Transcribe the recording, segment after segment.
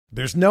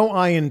There's no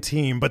I in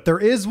team, but there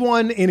is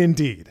one in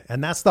Indeed,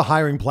 and that's the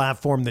hiring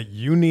platform that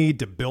you need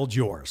to build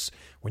yours.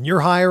 When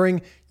you're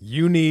hiring,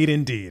 you need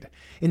Indeed.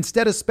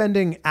 Instead of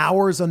spending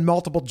hours on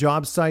multiple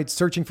job sites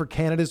searching for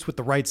candidates with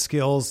the right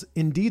skills,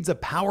 Indeed's a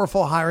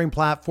powerful hiring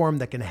platform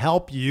that can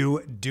help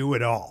you do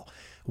it all.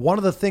 One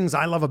of the things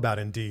I love about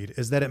Indeed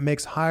is that it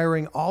makes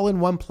hiring all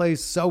in one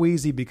place so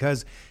easy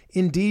because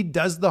Indeed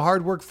does the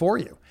hard work for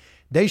you.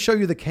 They show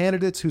you the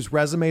candidates whose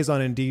resumes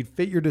on Indeed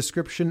fit your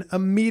description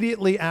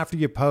immediately after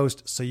you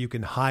post so you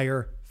can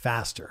hire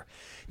faster.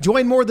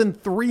 Join more than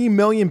 3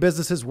 million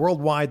businesses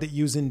worldwide that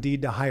use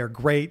Indeed to hire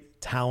great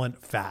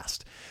talent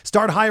fast.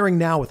 Start hiring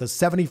now with a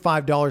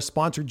 $75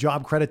 sponsored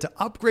job credit to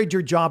upgrade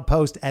your job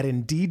post at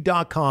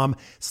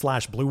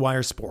Indeed.com/Blue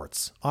Wire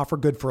Sports. Offer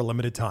good for a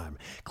limited time.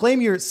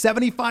 Claim your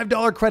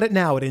 $75 credit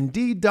now at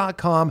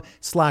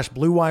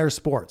Indeed.com/Blue Wire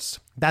Sports.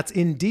 That's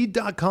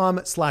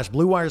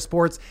Indeed.com/Blue Wire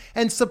Sports,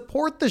 and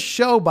support the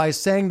show by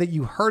saying that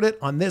you heard it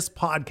on this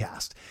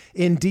podcast.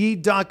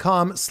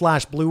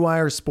 Indeed.com/Blue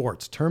Wire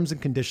Sports. Terms and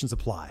conditions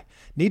apply.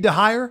 Need to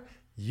hire?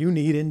 You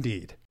need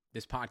Indeed.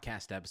 This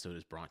podcast episode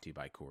is brought to you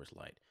by Coors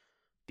Light.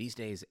 These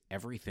days,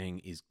 everything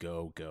is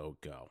go, go,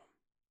 go.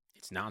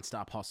 It's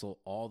nonstop hustle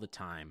all the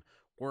time.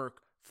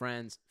 Work,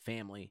 friends,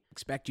 family,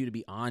 expect you to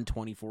be on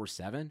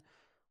 24/7.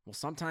 Well,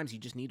 sometimes you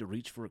just need to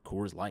reach for a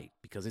Coors Light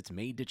because it's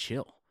made to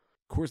chill.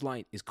 Coors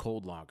Light is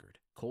cold lagered,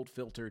 cold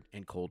filtered,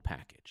 and cold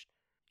packaged.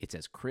 It's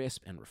as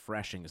crisp and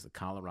refreshing as the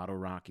Colorado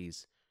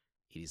Rockies.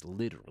 It is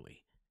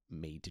literally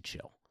made to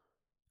chill.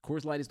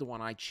 Coors Light is the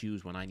one I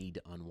choose when I need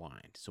to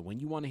unwind. So when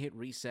you want to hit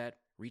reset,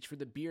 reach for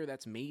the beer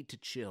that's made to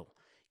chill.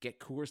 Get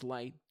Coors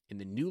Light in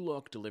the new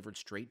look delivered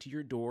straight to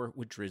your door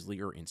with Drizzly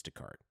or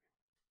Instacart.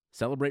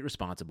 Celebrate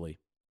responsibly.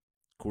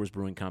 Coors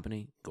Brewing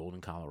Company,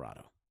 Golden,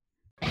 Colorado.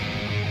 Trying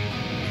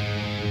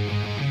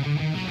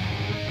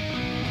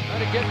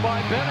to get by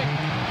Benning.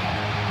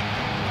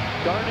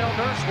 Darnell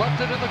Nurse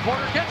left it in the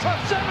corner, gets up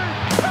center.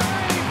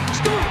 Perry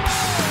scores!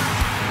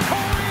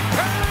 Corey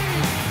Perry!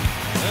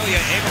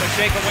 Lilia able to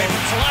shake away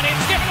from Solani.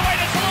 It's given away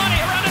to Solani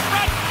around in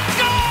front.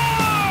 Score!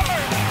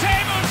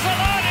 Teemu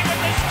Solani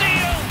with the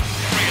steal.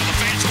 Bring in the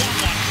fans,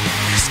 1-1.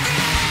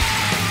 Score!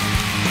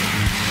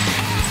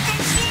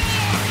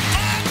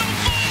 On the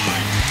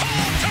board!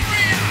 Paul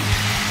Kariya!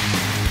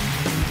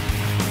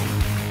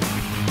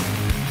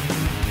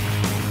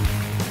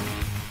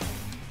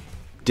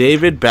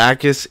 David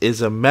Backes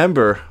is a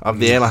member of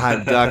the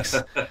Anaheim Ducks.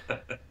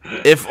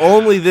 If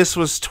only this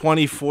was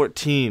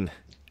 2014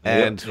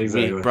 and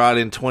we brought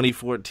in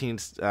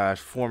 2014's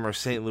former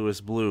St.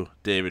 Louis Blue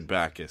David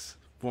Backes,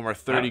 former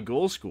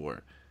 30-goal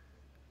scorer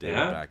David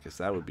Backes.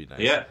 That would be nice.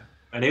 Yeah,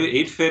 and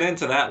he'd fit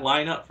into that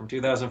lineup from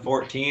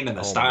 2014 and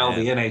the style of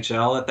the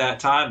NHL at that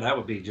time. That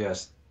would be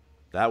just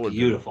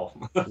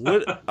beautiful.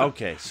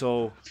 Okay,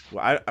 so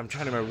I'm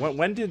trying to remember.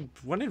 When did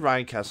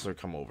Ryan Kesler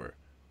come over?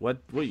 What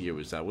year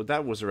was that? Well,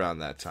 that was around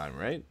that time,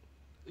 right?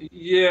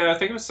 Yeah, I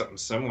think it was something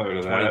similar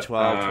to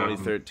 2012, that.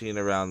 2013,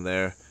 around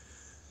there.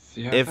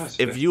 Yeah,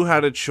 if you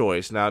had a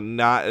choice now,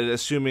 not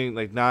assuming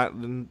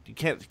you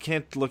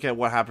can't look at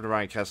what happened to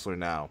Ryan Kesler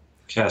now.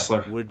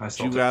 Would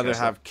you rather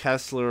have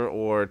Kesler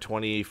or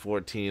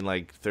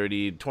 2014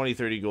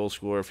 30 goal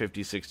scorer,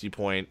 50-60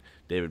 point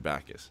David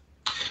Backes?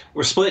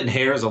 We're splitting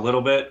hairs a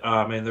little bit.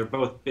 And they're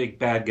both big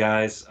bad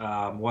guys.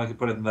 One could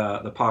put it in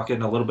the pocket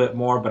in a little bit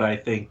more, but I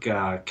think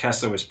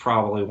Kase was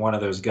probably one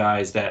of those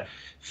guys that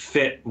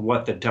fit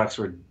what the Ducks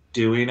were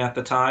doing at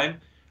the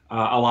time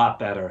a lot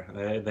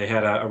better. They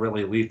had a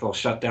really lethal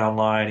shutdown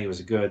line. He was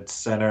a good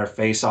center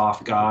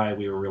face-off guy.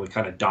 We were really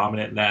kind of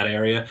dominant in that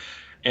area.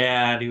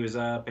 And he was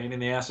a pain in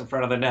the ass in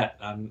front of the net.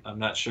 I'm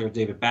not sure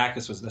David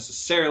Backes was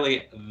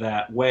necessarily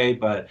that way,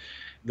 but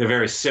they're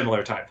very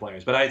similar type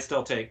players. But I'd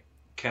still take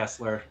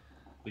Kesler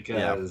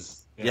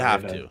because you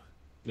have to.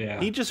 Yeah,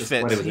 he just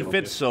fits. He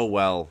fits so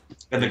well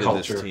in the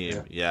culture. This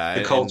team. Yeah,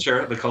 the culture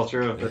of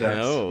the Ducks.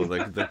 No,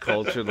 the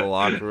culture, the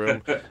locker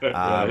room.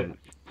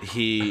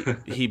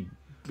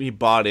 He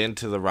bought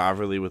into the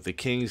rivalry with the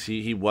Kings.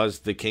 He was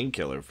the king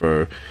killer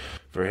for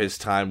his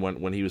time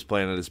when he was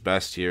playing at his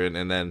best here,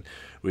 and then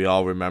we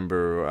all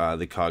remember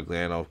the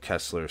Cogliano,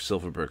 Kesler,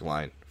 Silverberg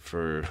line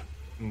for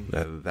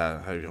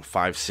that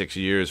 5-6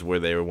 years where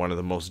they were one of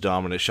the most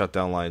dominant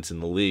shutdown lines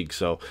in the league.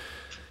 So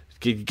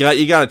you got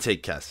to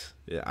take Kess.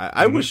 Yeah,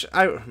 I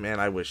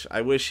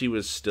wish he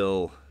was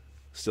still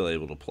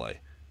able to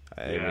play.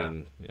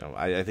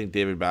 I think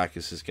David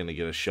Backes is going to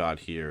get a shot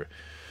here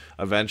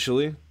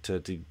eventually to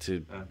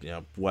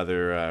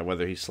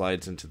whether he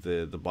slides into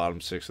the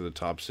bottom six or the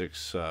top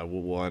six,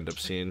 we'll end up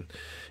seeing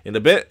in a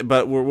bit,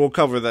 but we'll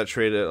cover that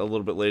trade a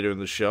little bit later in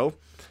the show.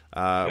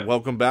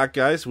 Welcome back,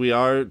 guys. We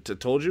are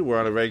told you we're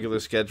on a regular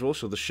schedule,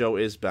 so the show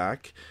is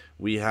back.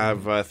 We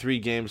have 3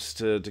 games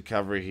to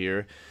cover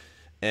here,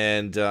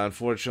 and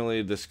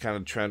unfortunately this kind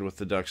of trend with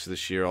the Ducks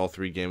this year, all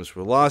 3 games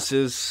were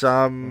losses.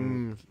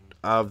 Some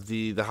of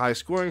the high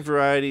scoring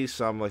variety,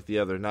 some like the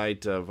other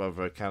night of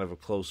a kind of a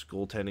close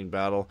goaltending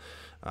battle.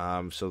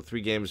 So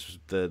 3 games,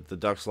 the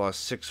Ducks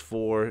lost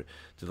 6-4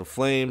 to the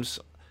Flames,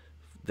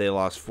 They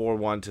lost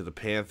 4-1 to the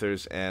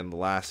Panthers, and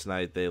last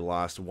night they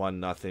lost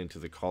 1-0 to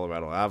the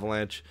Colorado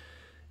Avalanche.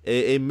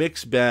 A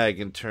mixed bag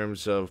in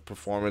terms of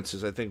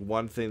performances. I think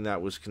one thing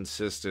that was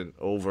consistent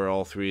over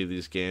all three of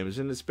these games,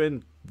 and it's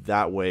been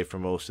that way for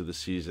most of the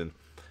season,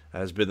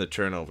 has been the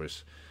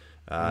turnovers.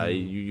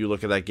 You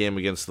look at that game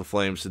against the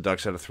Flames, the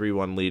Ducks had a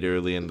 3-1 lead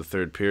early in the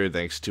third period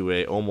thanks to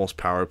a almost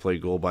power play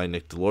goal by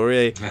Nick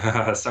Delorier.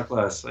 So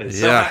close. He's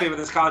so happy with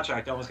his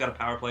contract. Almost got a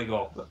power play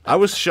goal. I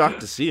was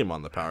shocked to see him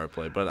on the power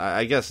play, but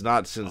I guess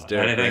not since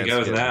Derek Anything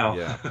Grant's goes now.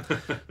 Yeah,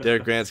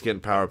 Derek Grant's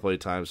getting power play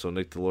time, so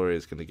Nick Delorier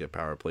is going to get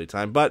power play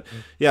time. But,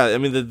 yeah, I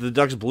mean, the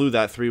Ducks blew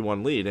that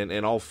 3-1 lead,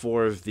 and all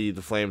four of the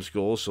Flames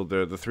goals, so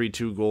the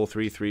 3-2 goal,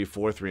 3-3,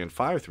 4-3, and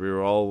 5-3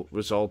 were all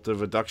result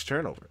of a Ducks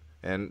turnover.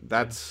 And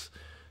that's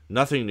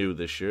nothing new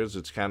this year.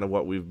 It's kind of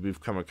what we've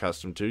come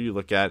accustomed to. You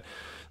look at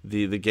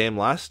the game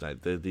last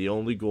night. The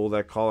only goal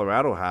that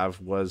Colorado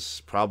have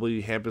was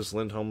probably Hampus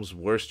Lindholm's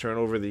worst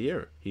turnover of the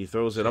year. He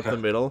throws it up the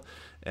middle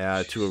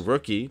to a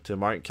rookie, to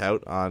Mark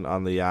Kaut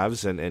on the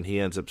Avs, and he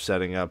ends up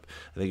setting up,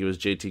 I think it was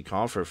JT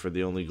Compher for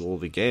the only goal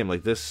of the game.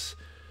 Like this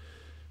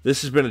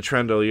has been a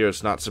trend all year.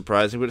 It's not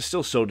surprising, but it's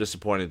still so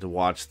disappointing to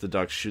watch the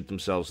Ducks shoot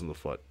themselves in the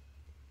foot.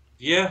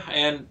 Yeah,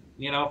 and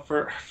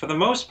for the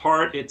most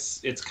part,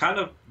 it's kind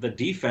of the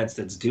defense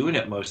that's doing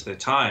it most of the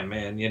time.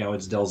 And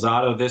it's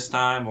Delzato this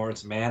time, or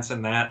it's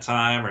Manson that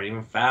time, or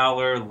even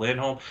Fowler,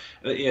 Lindholm.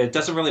 It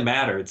doesn't really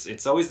matter.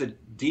 It's always the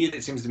D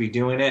that seems to be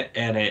doing it,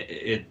 and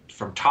it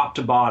from top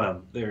to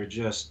bottom, they're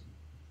just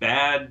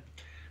bad,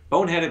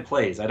 boneheaded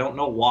plays. I don't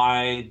know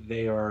why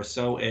they are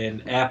so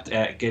inept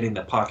at getting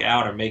the puck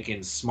out or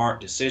making smart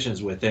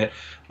decisions with it,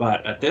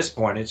 but at this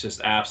point, it's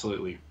just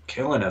absolutely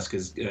killing us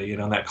because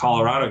in that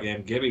Colorado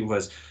game, Gibby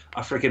was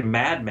a freaking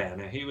madman,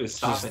 and he was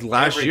stopping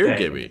last everything. year,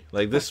 Gibby.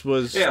 Like this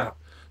was yeah.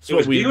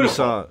 So we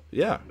saw.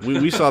 Yeah,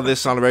 we saw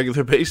this on a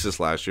regular basis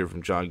last year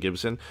from John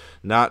Gibson.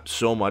 Not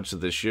so much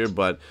this year,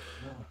 but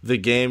the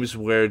games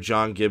where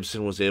John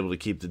Gibson was able to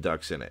keep the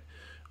Ducks in it,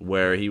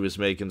 where he was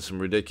making some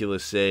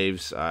ridiculous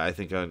saves. I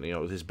think on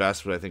his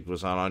best, I think,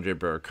 was on Ondrej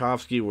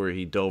Burakovsky, where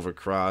he dove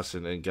across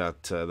and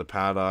got the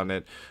pad on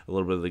it, a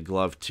little bit of the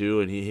glove too,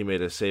 and he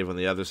made a save on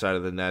the other side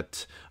of the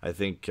net. I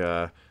think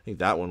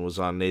that one was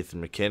on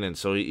Nathan McKinnon.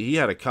 So he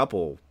had a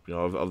couple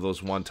of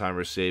those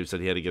one-timer saves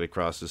that he had to get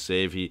across the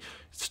save. He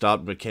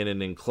stopped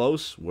McKinnon in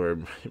close, where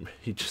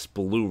he just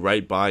blew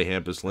right by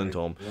Hampus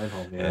Lindholm,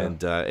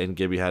 and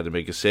Gibby had to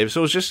make a save.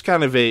 So it was just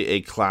kind of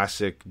a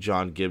classic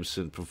John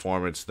Gibson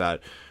performance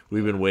that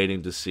we've been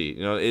waiting to see.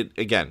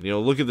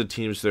 Look at the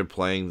teams they're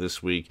playing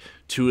this week.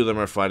 Two of them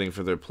are fighting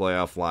for their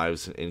playoff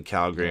lives in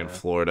Calgary and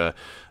Florida.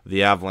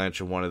 The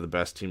Avalanche are one of the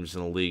best teams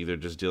in the league. They're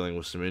just dealing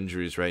with some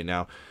injuries right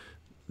now.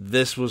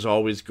 This was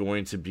always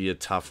going to be a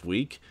tough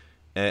week.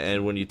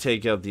 And when you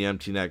take out the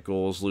empty net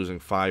goals, losing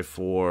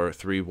 5-4,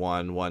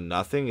 3-1,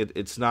 1-0,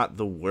 it's not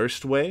the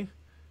worst way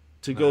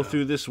to go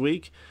through this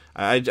week.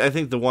 I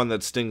think the one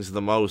that stings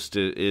the most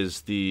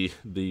is the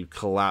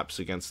collapse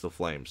against the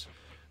Flames.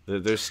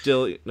 They're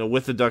still,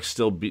 with the Ducks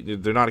still,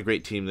 they're not a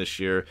great team this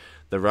year.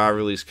 The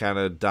rivalries kind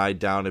of died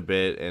down a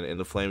bit, and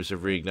the Flames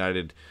have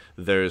reignited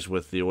theirs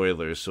with the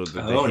Oilers. So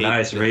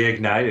nice,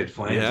 reignited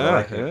Flames.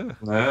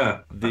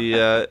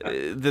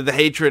 The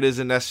hatred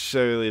isn't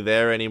necessarily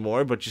there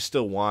anymore, but you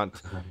still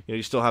want,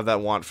 you still have that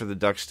want for the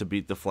Ducks to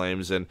beat the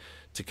Flames and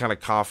to kind of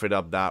cough it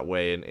up that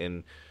way.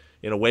 And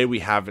in a way, we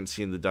haven't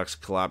seen the Ducks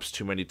collapse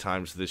too many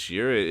times this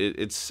year.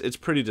 It's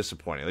pretty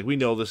disappointing. Like, we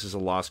know this is a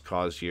lost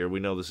cause year. We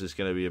know this is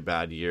going to be a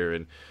bad year,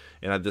 and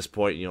at this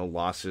point,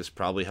 losses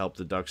probably help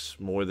the Ducks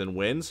more than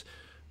wins,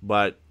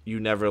 but you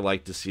never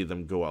like to see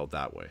them go out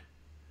that way.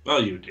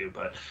 Well, you do,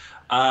 but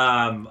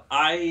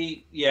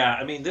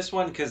this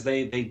one, because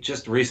they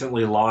just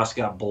recently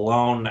got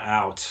blown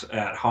out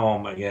at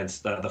home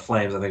against the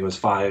Flames. I think it was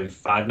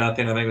 5-0. I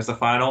think it was the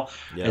final,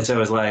 and so it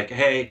was like,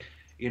 hey,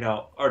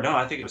 or no,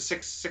 I think it was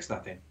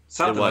 6-0.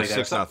 Something like that.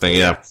 6-0,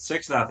 yeah.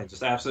 6-0,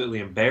 just absolutely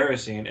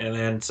embarrassing. And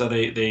then so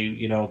they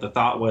the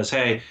thought was,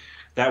 hey,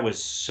 that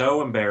was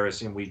so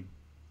embarrassing. We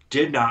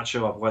did not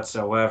show up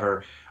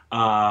whatsoever.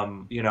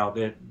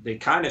 They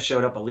kind of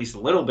showed up at least a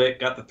little bit,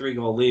 got the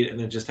 3-goal lead, and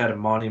then just had a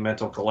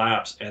monumental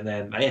collapse. And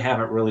then they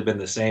haven't really been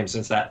the same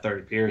since that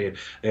third period.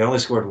 They only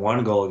scored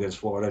 1 goal against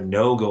Florida,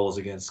 no goals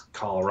against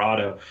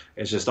Colorado.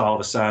 It's just all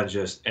of a sudden,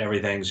 just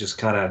everything's just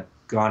kind of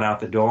gone out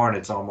the door, and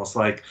it's almost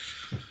like,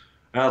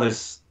 well,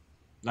 there's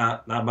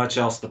not much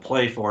else to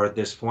play for at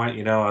this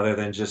point, other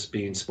than just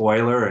being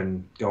spoiler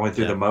and going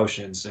through the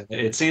motions. And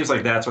it seems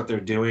like that's what they're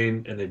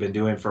doing, and they've been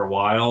doing for a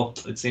while.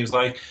 It seems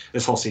like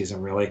this whole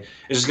season, really,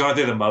 it's just going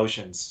through the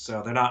motions.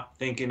 So they're not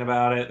thinking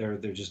about it.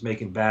 They're just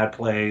making bad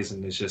plays,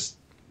 and it's just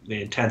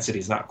the intensity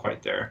is not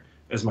quite there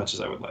as much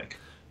as I would like.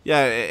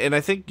 Yeah, and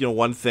I think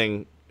one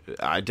thing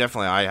I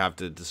have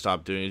to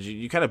stop doing is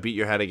you kind of beat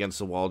your head against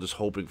the wall, just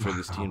hoping for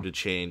this team to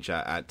change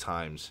at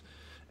times.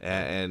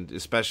 And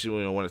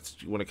especially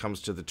when it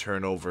comes to the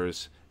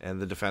turnovers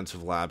and the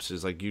defensive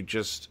lapses, like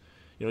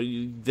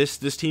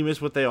this team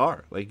is what they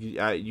are. Like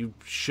you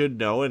should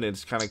know, and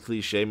it's kind of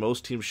cliche.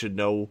 Most teams should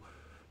know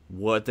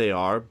what they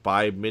are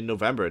by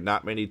mid-November.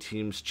 Not many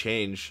teams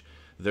change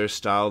their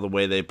style, the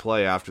way they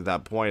play after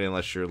that point,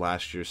 unless you're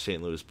last year's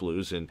St. Louis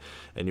Blues and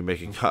you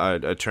make a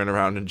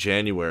turnaround in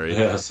January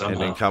and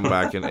then come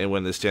back and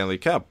win the Stanley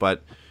Cup.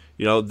 But,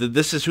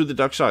 this is who the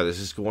Ducks are. This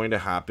is going to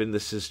happen.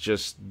 This is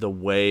just the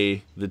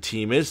way the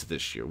team is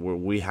this year, where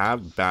we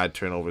have bad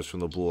turnovers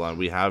from the blue line.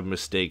 We have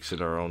mistakes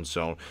in our own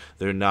zone.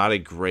 They're not a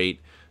great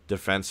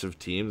defensive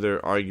team. They're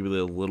arguably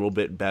a little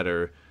bit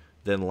better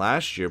than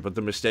last year, but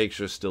the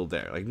mistakes are still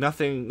there. Like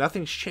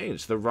nothing's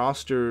changed. The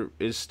roster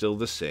is still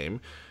the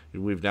same.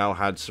 We've now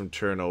had some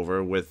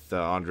turnover with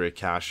Ondrej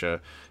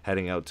Kase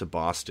heading out to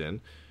Boston.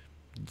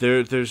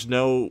 There's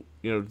no,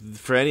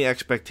 for any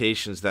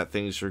expectations that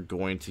things are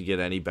going to get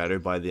any better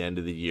by the end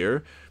of the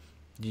year,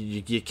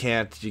 you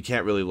can't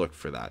really look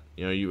for that.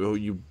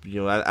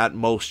 At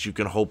most you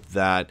can hope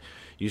that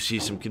you see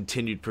some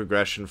continued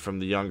progression from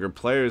the younger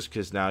players,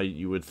 because now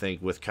you would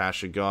think with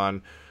Kase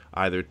gone,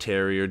 either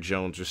Terry or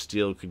Jones or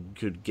Steele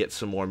could get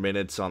some more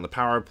minutes on the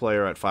power play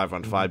or at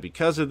 5-on-5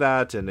 because of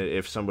that. And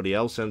if somebody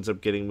else ends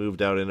up getting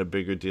moved out in a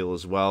bigger deal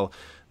as well,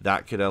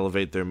 that could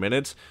elevate their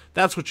minutes.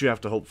 That's what you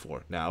have to hope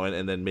for now.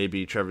 And then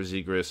maybe Trevor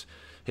Zegras,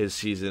 his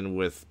season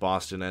with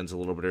Boston ends a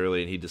little bit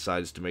early and he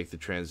decides to make the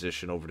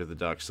transition over to the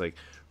Ducks. Like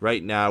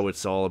right now,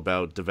 it's all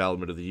about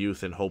development of the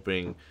youth and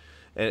hoping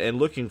and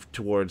looking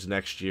towards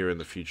next year and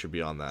the future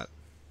beyond that.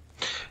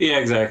 Yeah,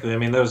 exactly. I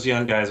mean, those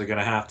young guys are going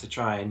to have to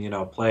try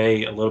and,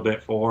 play a little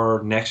bit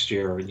for next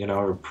year,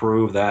 or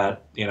prove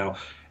that,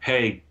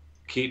 hey,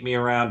 keep me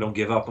around, don't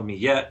give up on me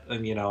yet.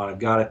 And, I've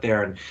got it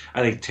there. And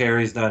I think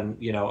Terry's done,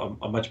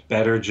 a much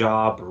better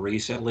job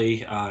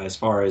recently as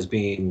far as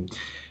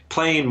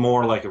playing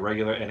more like a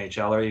regular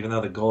NHLer, even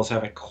though the goals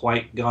haven't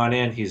quite gone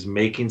in. He's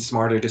making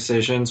smarter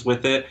decisions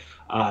with it.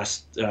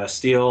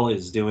 Steele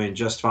is doing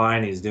just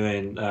fine. He's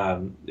doing.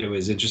 It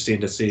was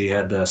interesting to see he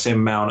had the same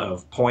amount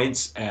of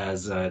points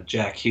as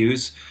Jack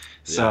Hughes.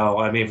 So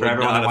I mean, for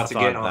everyone that wants to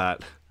get on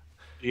that.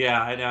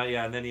 Yeah, I know.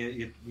 Yeah, and then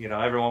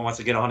everyone wants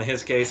to get on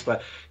his case,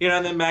 but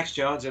and then Max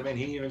Jones. I mean,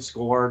 he even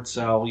scored.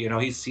 So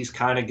he's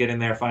kind of getting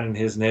there, finding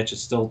his niche.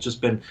 It's still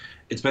just been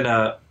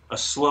a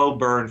slow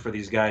burn for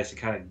these guys to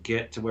kind of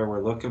get to where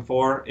we're looking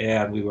for,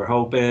 and we were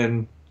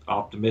hoping,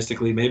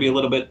 optimistically, maybe a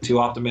little bit too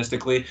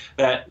optimistically,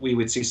 that we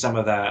would see some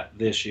of that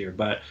this year.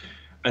 But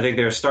I think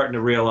they're starting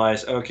to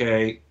realize,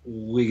 okay,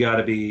 we got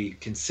to be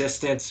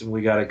consistent and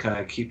we got to kind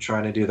of keep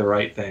trying to do the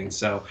right thing.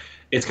 So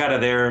it's kind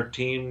of their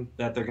team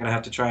that they're going to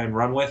have to try and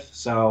run with.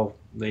 So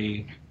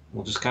they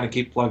will just kind of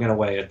keep plugging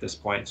away at this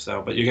point.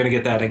 So, but you're going to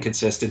get that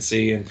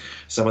inconsistency and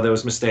some of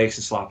those mistakes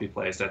and sloppy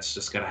plays. That's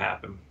just going to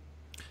happen.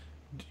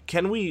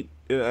 Can we?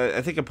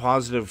 I think a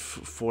positive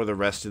for the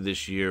rest of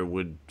this year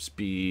would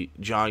be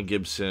John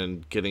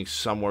Gibson getting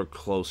somewhere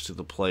close to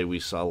the play we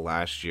saw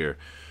last year.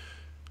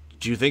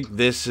 Do you think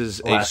this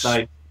is last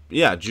night?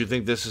 Yeah. Do you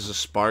think this is a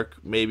spark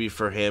maybe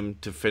for him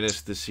to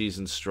finish the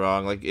season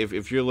strong? Like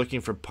if you're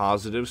looking for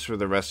positives for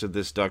the rest of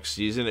this Ducks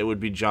season, it would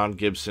be John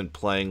Gibson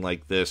playing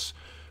like this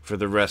for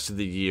the rest of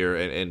the year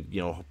and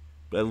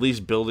at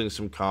least building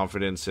some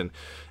confidence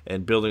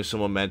and building some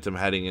momentum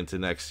heading into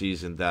next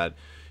season. That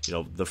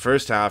the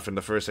first half and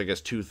the first, I guess,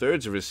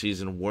 2/3 of his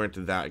season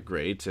weren't that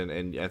great,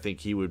 and I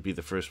think he would be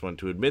the first one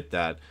to admit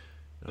that.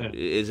 Yeah.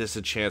 Is this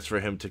a chance for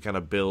him to kind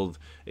of build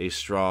a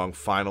strong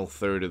final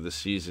third of the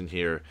season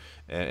here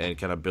and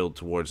kind of build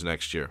towards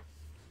next year?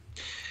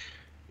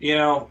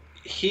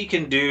 He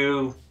can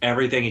do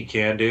everything he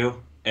can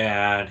do,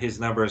 and his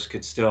numbers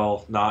could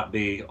still not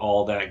be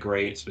all that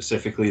great,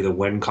 specifically the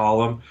win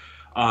column.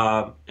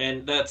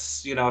 And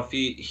that's,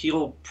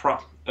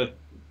 if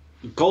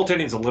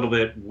goaltending's a little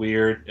bit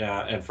weird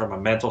and from a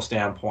mental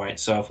standpoint.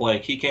 So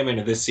if he came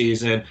into this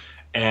season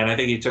and I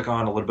think he took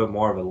on a little bit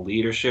more of a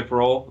leadership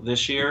role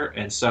this year.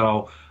 And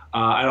so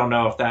I don't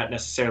know if that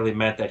necessarily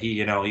meant that he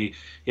had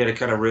to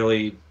kind of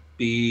really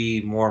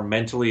be more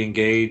mentally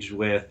engaged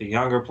with the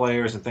younger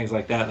players and things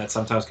like that. And that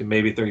sometimes can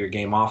maybe throw your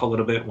game off a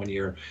little bit when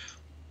your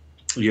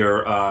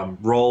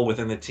role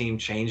within the team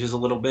changes a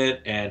little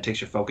bit and takes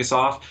your focus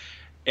off.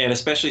 And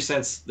especially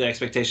since the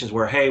expectations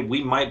were, hey,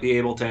 we might be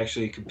able to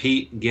actually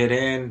compete, get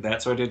in,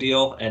 that sort of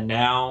deal. And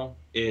now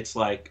it's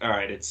like, all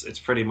right, it's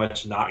pretty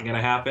much not going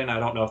to happen. I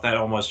don't know if that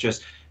almost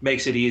just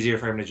makes it easier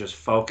for him to just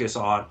focus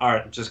on, all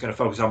right, I'm just going to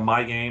focus on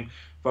my game,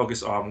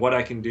 focus on what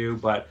I can do.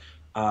 But,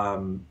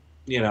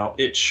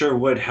 it sure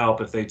would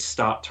help if they'd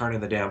stop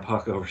turning the damn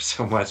puck over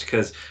so much,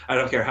 because I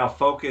don't care how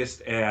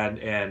focused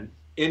and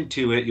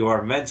into it you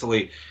are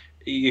mentally,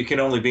 you can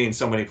only be in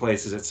so many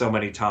places at so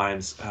many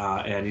times,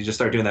 and you just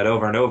start doing that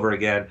over and over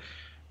again.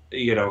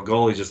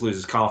 Goalie just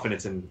loses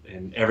confidence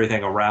in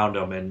everything around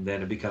him, and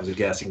then it becomes a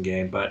guessing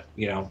game. But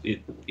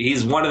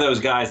he's one of those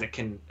guys that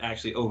can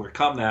actually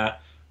overcome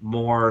that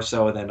more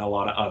so than a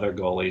lot of other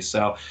goalies.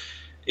 So,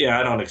 yeah,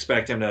 I don't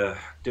expect him to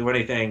do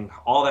anything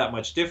all that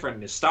much different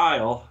in his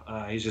style.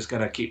 He's just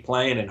going to keep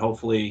playing, and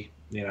hopefully,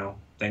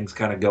 things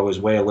kind of go his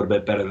way a little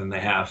bit better than they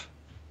have.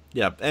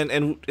 Yeah,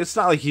 and it's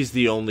not like he's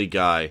the only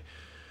guy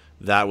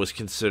that was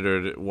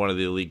considered one of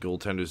the elite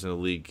goaltenders in the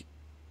league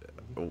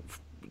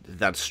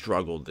that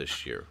struggled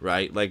this year,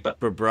 right? Like,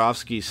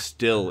 Bobrovsky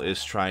still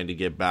is trying to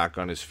get back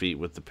on his feet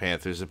with the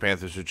Panthers. The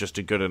Panthers are just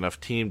a good enough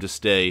team to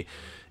stay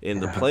in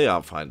the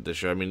playoff hunt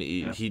this year. I mean,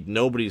 he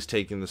nobody's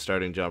taking the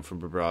starting job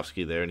from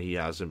Bobrovsky there, and he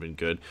hasn't been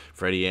good.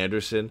 Freddie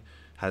Anderson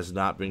has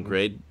not been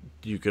great.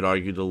 You could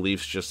argue the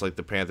Leafs, just like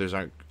the Panthers,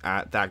 aren't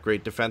that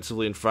great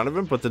defensively in front of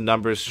him, but the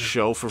numbers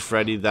show for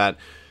Freddie that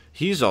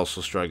he's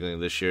also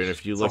struggling this year. And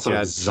if you look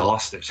at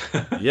exhausted.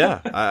 Yeah,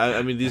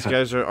 I mean, these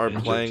guys are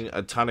playing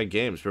a ton of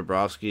games.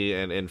 Bobrovsky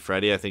and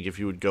Freddie, I think if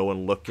you would go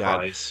and look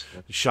at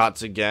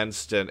shots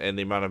against and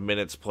the amount of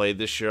minutes played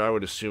this year, I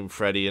would assume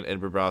Freddie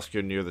and Bobrovsky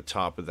are near the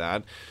top of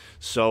that.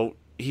 So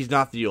he's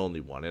not the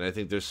only one, and I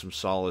think there's some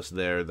solace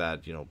there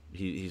that, you know,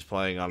 he's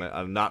playing on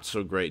a not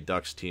so great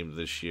Ducks team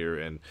this year,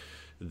 and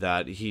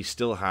that he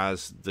still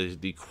has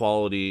the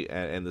quality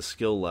and the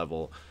skill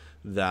level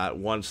that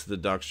once the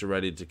Ducks are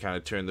ready to kind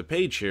of turn the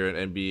page here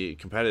and be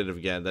competitive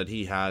again, that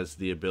he has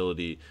the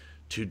ability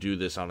to do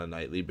this on a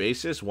nightly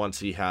basis once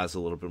he has a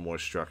little bit more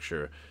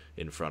structure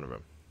in front of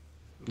him.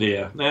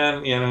 Yeah,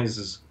 and he's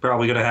just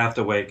probably going to have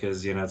to wait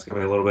because it's going to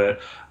be a little bit.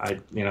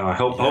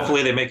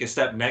 Hopefully they make a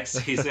step next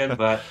season,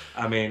 but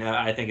I mean,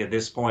 I think at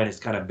this point it's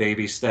kind of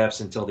baby steps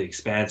until the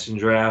expansion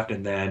draft,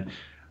 and then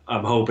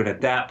I'm hoping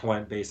at that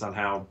point, based on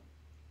how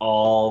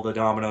all the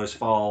dominoes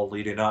fall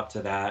leading up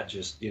to that,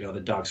 just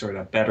the Ducks are in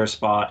a better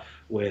spot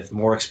with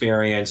more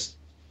experienced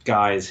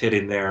guys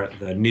hitting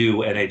the new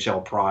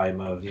NHL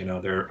prime of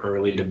their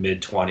early to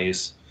mid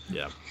 20s.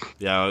 Yeah.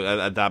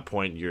 At that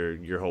point,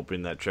 you're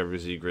hoping that Trevor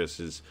Zegras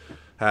has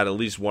had at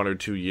least 1 or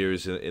 2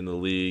 years in the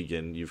league,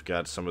 and you've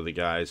got some of the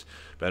guys,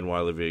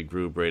 Benoit Olivier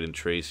Groulx, Braden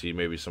Tracy,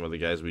 maybe some of the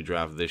guys we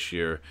draft this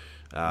year,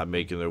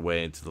 making their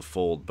way into the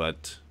fold.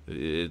 But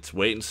it's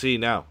wait and see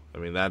now. I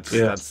mean, that's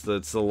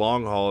the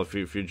long haul. If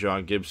you're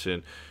John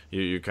Gibson,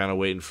 you're kind of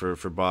waiting for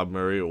Bob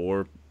Murray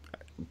or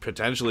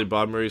potentially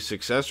Bob Murray's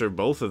successor,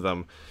 both of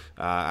them,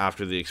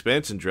 after the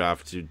expansion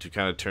draft to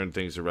kind of turn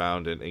things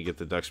around and get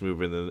the Ducks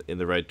moving in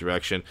the right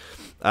direction.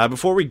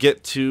 Before we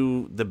get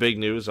to the big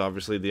news,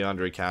 obviously the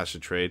Ondrej Kase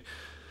trade,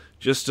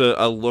 just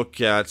a look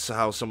at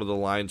how some of the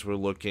lines were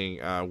looking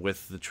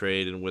with the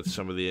trade and with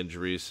some of the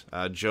injuries.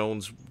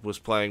 Jones was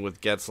playing with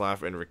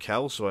Getzlaf and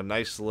Raquel, so a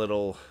nice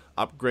little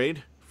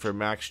upgrade for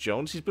Max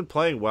Jones. He's been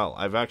playing well.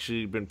 I've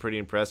actually been pretty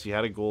impressed. He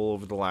had a goal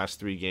over the last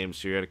 3 games,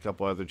 so he had a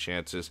couple other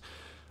chances.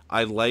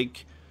 I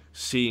like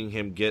seeing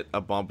him get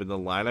a bump in the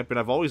lineup, and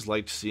I've always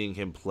liked seeing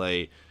him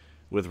play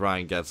with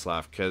Ryan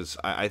Getzlaf because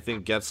I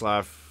think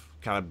Getzlaf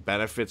kind of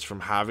benefits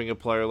from having a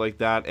player like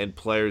that, and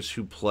players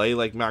who play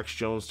like Max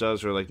Jones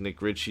does or like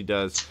Nick Ritchie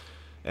does,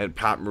 and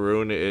Pat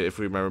Maroon, if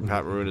we remember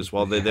Pat Maroon as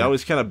well, they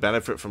always kind of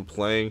benefit from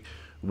playing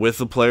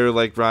with a player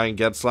like Ryan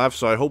Getzlaf.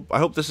 So I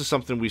hope this is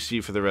something we see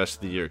for the rest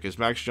of the year because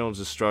Max Jones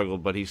has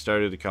struggled, but he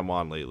started to come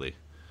on lately.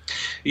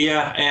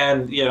 Yeah,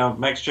 and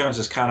Max Jones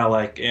is kind of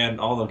like, and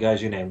all the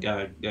guys you named,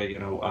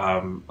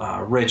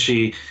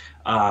 Ritchie,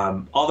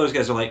 all those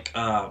guys are like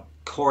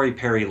Corey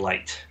Perry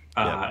light,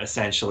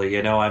 essentially.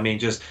 I mean,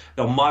 just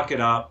they'll muck it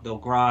up, they'll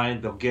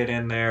grind, they'll get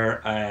in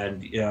there,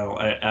 and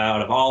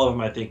out of all of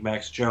them, I think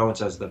Max Jones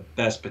has the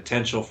best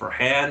potential for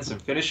hands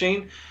and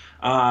finishing.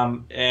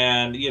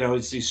 And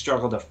he's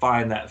struggled to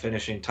find that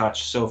finishing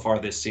touch so far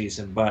this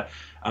season. But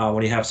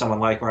when you have someone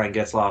like Ryan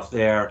Getzlaf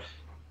there,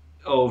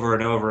 over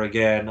and over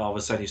again, all of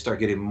a sudden you start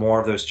getting more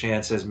of those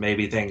chances.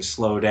 Maybe things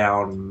slow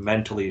down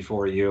mentally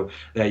for you,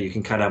 that you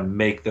can kind of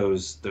make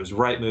those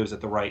right moves at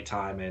the right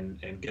time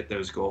and get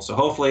those goals. So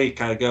hopefully it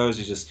kind of goes.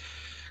 You just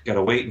got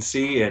to wait and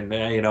see. And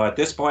at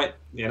this point,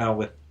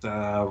 with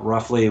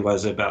roughly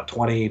about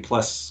 20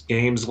 plus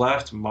games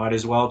left, might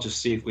as well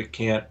just see if we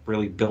can't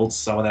really build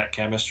some of that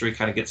chemistry,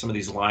 kind of get some of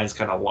these lines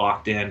kind of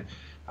locked in.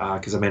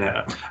 Because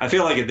I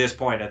feel like at this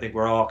point, I think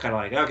we're all kind of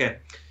like, okay,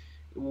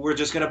 we're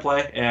just going to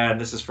play, and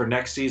this is for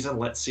next season.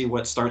 Let's see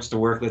what starts to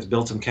work. Let's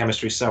build some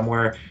chemistry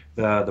somewhere.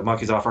 The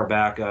monkey's off our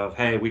back of,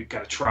 hey, we've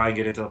got to try and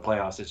get into the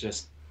playoffs.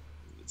 It's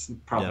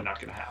probably not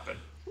going to happen.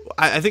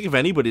 I think if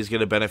anybody's going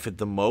to benefit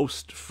the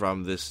most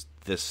from this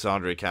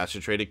Ondrej Kase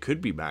trade, it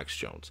could be Max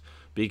Jones,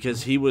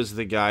 because he was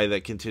the guy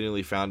that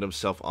continually found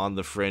himself on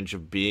the fringe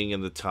of being in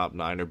the top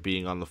 9 or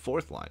being on the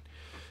 4th line.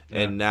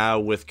 Yeah. And now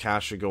with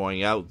Kase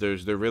going out, there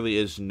really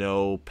is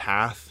no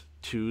path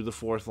to the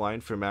 4th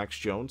line for Max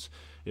Jones.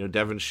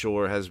 Devon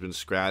Shore has been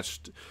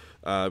scratched,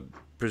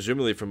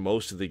 presumably for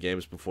most of the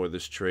games before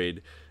this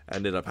trade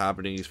ended up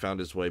happening. He's found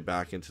his way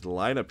back into the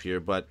lineup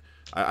here, but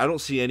I don't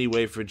see any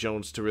way for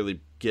Jones to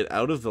really get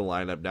out of the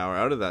lineup now or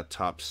out of that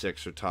top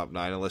 6 or top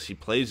 9 unless he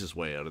plays his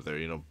way out of there.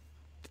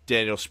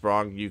 Daniel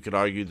Sprong, you could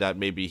argue that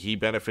maybe he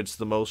benefits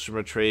the most from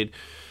a trade,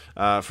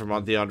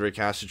 from the Ondrej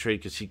Kase trade,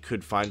 because he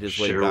could find his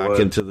way back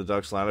into the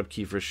Ducks lineup.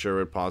 Kiefer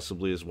Sherwood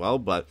possibly as well.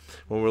 But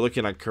when we're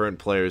looking at current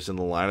players in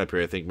the lineup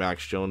here, I think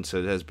Max Jones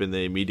has been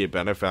the immediate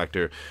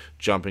benefactor,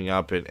 jumping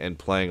up and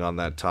playing on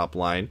that top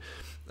line.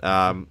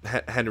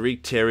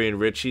 Henrique, Terry, and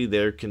Ritchie,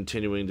 they're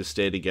continuing to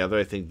stay together.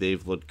 I think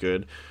they've looked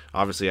good.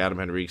 Obviously, Adam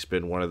Henrique's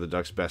been one of the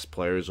Ducks' best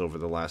players over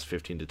the last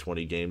 15 to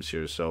 20 games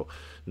here, so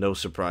no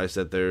surprise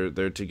that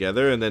they're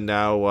together. And then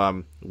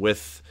now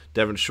with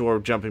Devin Shore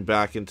jumping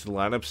back into the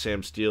lineup.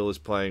 Sam Steele is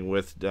playing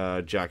with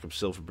Jakob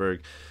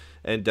Silfverberg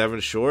and Devin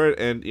Shore.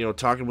 And,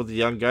 talking about the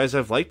young guys,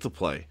 I've liked the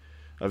play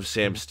of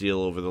Sam Steele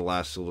over the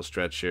last little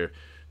stretch here.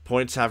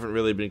 Points haven't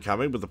really been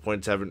coming, but the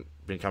points haven't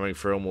been coming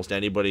for almost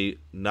anybody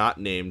not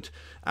named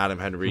Adam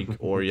Henrique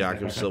or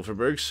Jakob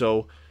Silfverberg.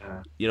 So,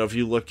 if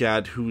you look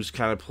at who's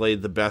kind of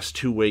played the best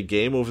two-way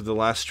game over the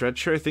last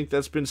stretch here, I think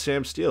that's been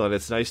Sam Steele, and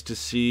it's nice to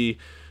see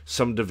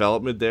some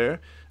development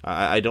there.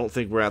 I don't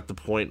think we're at the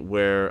point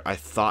where I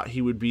thought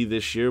he would be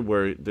this year,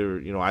 where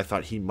I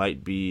thought he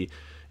might be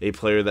a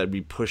player that'd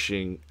be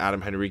pushing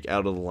Adam Henrique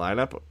out of the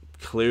lineup.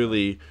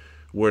 Clearly,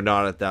 we're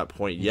not at that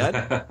point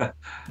yet.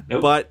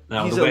 Nope. But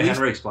not he's the way at least,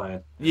 Henrique's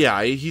playing.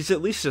 Yeah, he's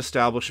at least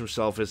established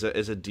himself as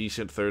a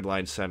decent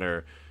third-line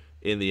center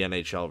in the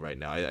NHL right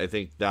now. I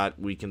think that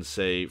we can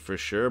say for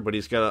sure, but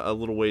he's got a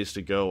little ways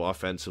to go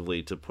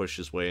offensively to push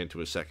his way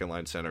into a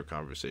second-line center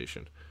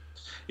conversation.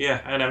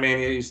 Yeah, and I mean,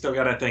 you still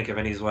got to think of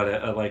it. He's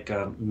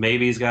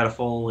maybe he's got a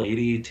full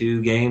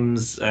 82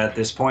 games at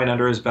this point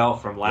under his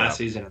belt from last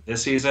season and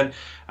this season.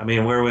 I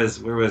mean, where was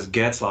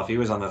Getzlaf? He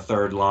was on the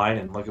third line,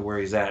 and look at where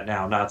he's at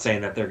now. Not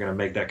saying that they're going to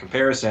make that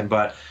comparison,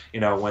 but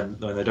when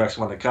the Ducks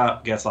won the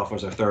Cup, Getzlaf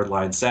was a third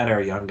line center,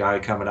 a young guy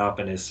coming up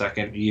in his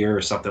second year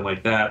or something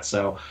like that.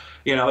 So,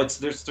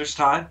 there's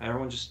time.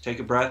 Everyone just take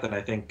a breath, and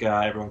I think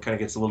everyone kind of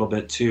gets a little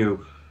bit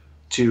too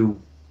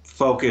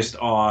focused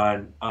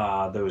on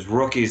those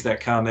rookies that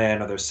come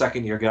in or those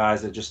second-year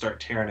guys that just start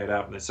tearing it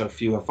up, and there's so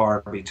few and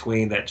far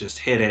between that just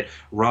hit it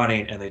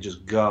running and they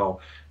just go.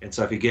 And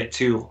so if you get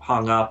too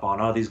hung up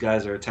on, these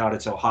guys are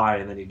touted so high,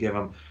 and then you give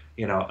them,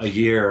 a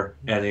year,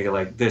 and you're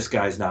like, this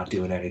guy's not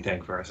doing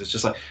anything for us. It's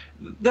just like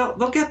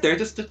they'll get there.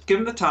 Just give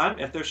them the time.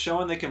 If they're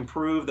showing they can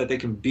prove that they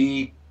can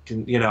be,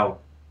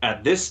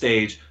 at this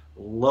stage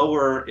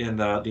lower in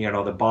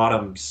the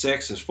bottom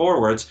six as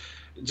forwards,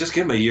 just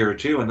give them a year or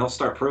two, and they'll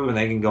start proving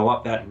they can go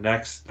up that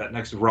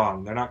next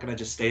rung. They're not going to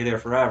just stay there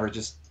forever.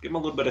 Just give them a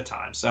little bit of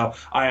time. So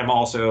I am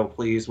also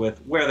pleased with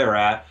where they're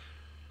at.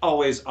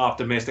 Always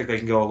optimistic they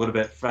can go a little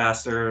bit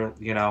faster,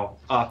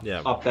 up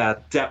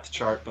that depth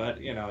chart. But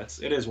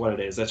it is what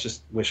it is. That's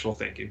just wishful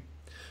thinking.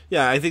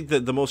 Yeah, I think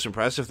that the most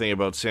impressive thing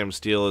about Sam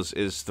Steele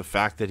is the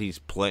fact that he's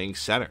playing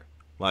center.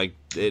 Like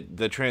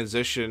the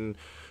transition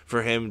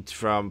for him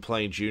from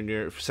playing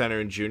center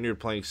in junior,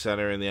 playing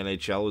center in the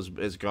NHL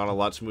has gone a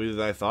lot smoother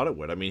than I thought it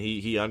would. I mean,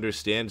 he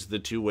understands the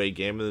two-way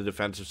game and the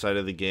defensive side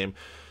of the game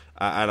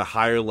at a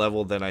higher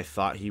level than I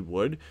thought he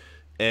would.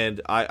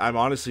 And I'm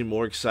honestly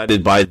more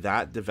excited by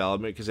that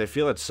development because I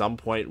feel at some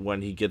point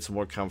when he gets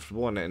more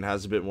comfortable and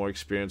has a bit more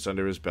experience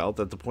under his belt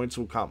that the points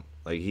will come.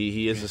 Like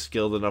he is a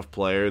skilled enough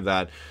player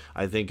that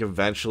I think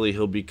eventually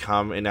he'll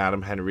become an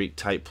Adam Henrique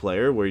type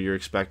player where you're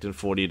expecting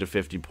 40 to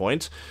 50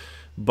 points.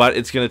 But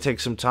it's going to take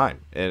some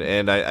time.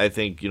 And I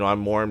think, I'm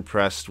more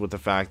impressed with the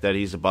fact that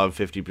he's above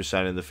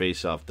 50% in the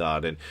faceoff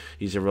dot, and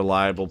he's a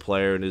reliable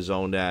player in his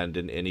own end,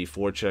 and he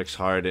forechecks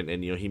hard,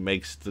 and he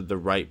makes the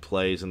right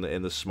plays and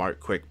the smart,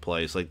 quick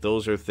plays. Like,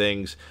 those are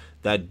things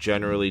that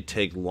generally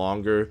take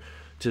longer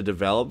to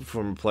develop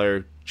from a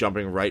player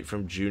jumping right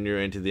from junior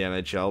into the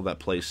NHL that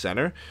plays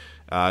center.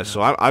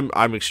 So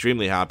I'm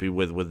extremely happy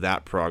with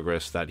that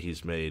progress that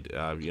he's made.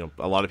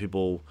 A lot of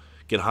people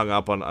get hung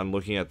up on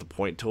looking at the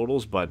point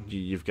totals, but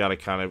you've got to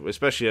kind of,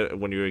 especially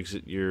when you're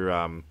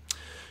trying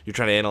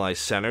to analyze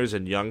centers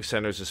and young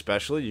centers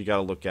especially, you got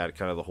to look at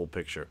kind of the whole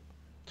picture.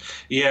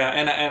 Yeah,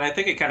 and I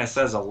think it kind of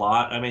says a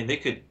lot. I mean, they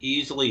could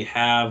easily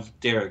have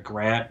Derek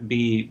Grant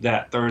be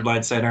that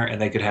third-line center,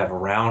 and they could have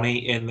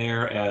Rowney in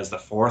there as the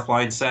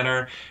fourth-line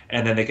center,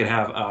 and then they could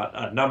have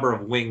a number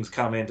of wings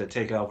come in to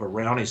take over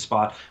Rowney's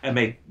spot and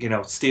make,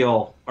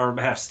 Steele, or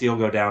have Steele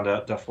go down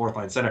to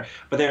fourth-line center.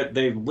 But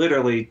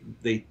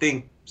they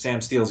think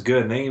Sam Steele's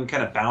good, and they even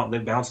kind of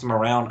bounce them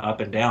around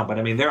up and down. But,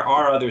 I mean, there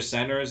are other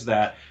centers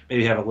that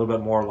maybe have a little bit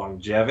more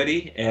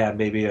longevity and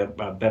maybe a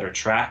better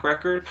track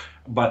record,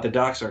 but the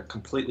Ducks are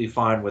completely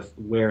fine with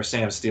where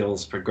Sam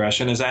Steele's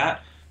progression is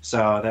at.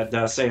 So that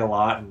does say a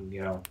lot, and,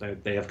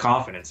 they have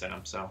confidence in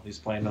him. So he's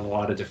playing in a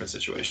lot of different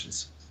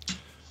situations.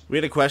 We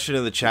had a question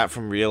in the chat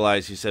from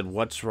Realize. He said,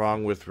 "What's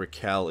wrong with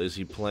Raquel? Is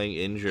he playing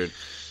injured?"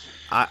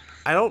 I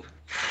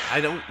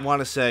don't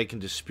want to say I can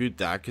dispute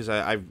that because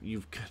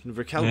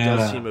Raquel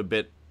does seem a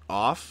bit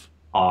off.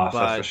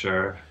 That's for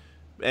sure.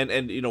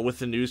 And with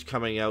the news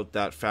coming out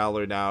that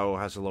Fowler now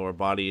has a lower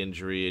body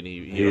injury and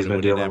he's been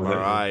dealing an with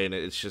MRI, it. and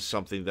it's just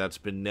something that's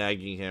been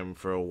nagging him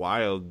for a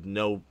while.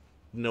 No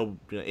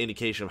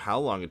indication of how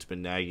long it's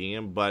been nagging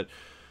him, but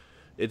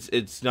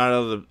it's not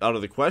out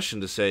of the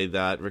question to say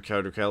that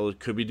Raquel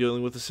could be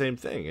dealing with the same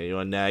thing.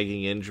 A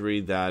nagging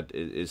injury that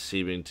is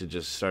seeming to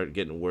just start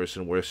getting worse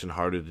and worse and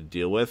harder to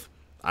deal with.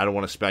 I don't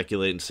want to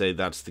speculate and say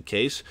that's the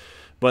case,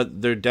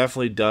 but there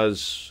definitely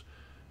does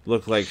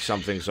look like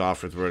something's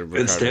off with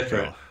Ricardo. It's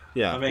different. Raquel.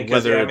 Yeah, I mean, go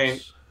ahead.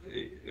 I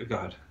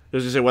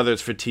was going to say whether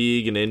it's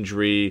fatigue and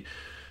injury,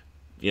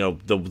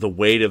 the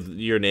weight of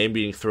your name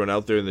being thrown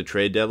out there in the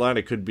trade deadline,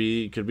 it could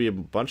be a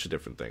bunch of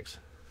different things.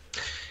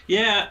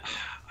 Yeah,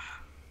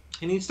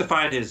 he needs to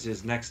find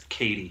his next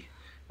Katie,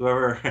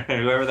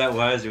 whoever that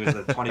was. It was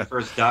the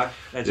 21st Duck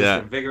that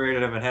just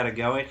invigorated him and had it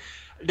going.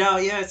 No,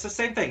 yeah, it's the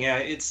same thing.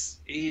 Yeah,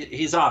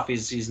 he's off.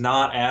 He's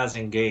not as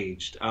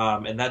engaged,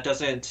 and that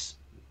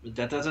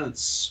doesn't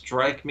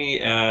strike me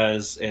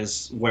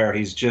as where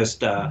he's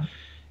just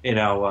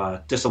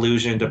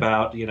disillusioned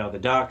about the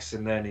Ducks,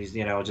 and then he's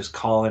just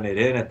calling it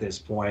in at this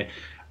point.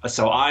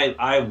 So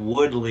I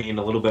would lean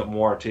a little bit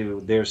more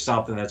to there's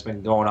something that's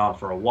been going on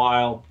for a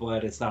while,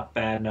 but it's not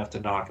bad enough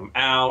to knock him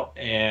out.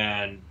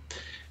 And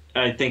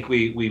I think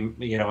we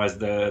as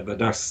the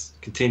Ducks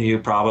continue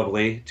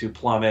probably to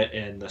plummet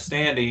in the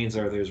standings,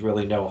 or there's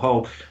really no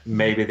hope,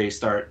 maybe they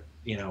start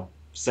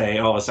say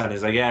all of a sudden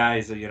he's like, yeah,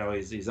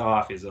 he's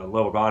off, he's a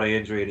lower body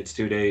injury, and it's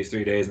 2 days,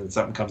 3 days, and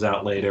something comes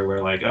out later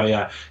where like, oh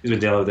yeah, he's been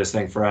dealing with this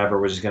thing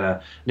forever, we're just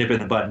gonna nip it in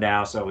the bud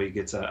now so he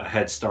gets a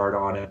head start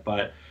on it.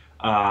 But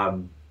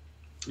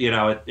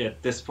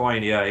at this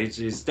point, yeah,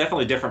 he's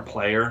definitely a different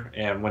player,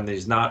 and when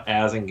he's not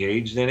as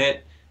engaged in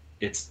it,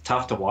 it's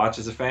tough to watch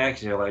as a fan,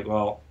 because you're like,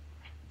 well,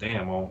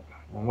 damn, well,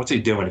 what's he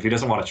doing? If he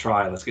doesn't want to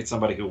try, let's get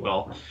somebody who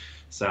will.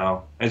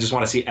 So I just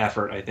want to see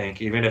effort, I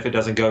think. Even if it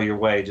doesn't go your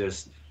way,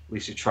 just at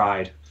least you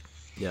tried.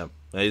 Yeah.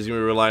 He's going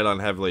to be relied on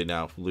heavily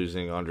now,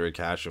 losing Ondrej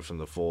Kase from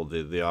the fold.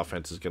 The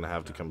offense is going to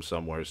have to come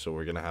somewhere, so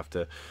we're going to have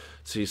to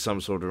see some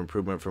sort of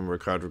improvement from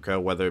Rickard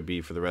Rakell, whether it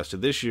be for the rest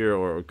of this year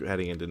or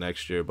heading into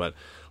next year. But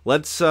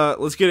let's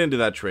get into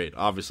that trade.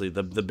 Obviously,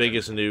 the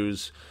biggest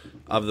news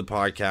of the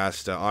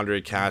podcast,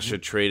 Ondrej Kase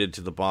traded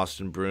to the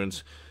Boston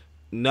Bruins.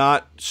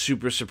 Not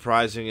super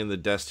surprising in the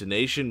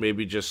destination,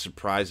 maybe just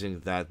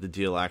surprising that the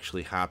deal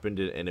actually happened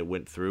and it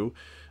went through.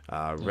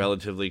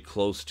 Relatively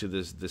close to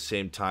the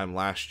same time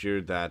last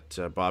year that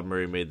Bob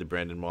Murray made the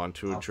Brandon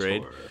Montour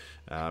trade.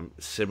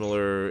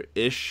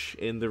 Similar-ish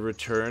in the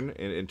return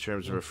in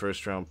terms of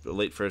a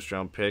late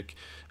first-round pick.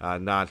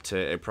 Not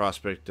a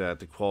prospect at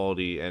the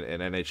quality and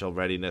NHL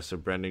readiness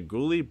of Brendan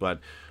Gooley, but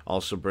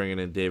also bringing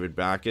in David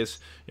Backes.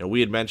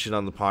 We had mentioned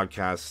on the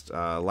podcast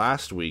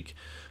last week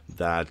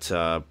that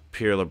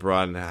Pierre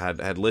LeBrun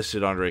had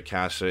listed Ondrej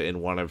Kase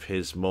in one of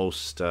his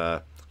most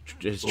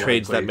his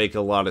trades that make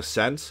a lot of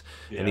sense,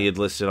 and he had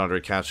listed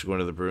Ondrej Kase going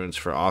to the Bruins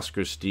for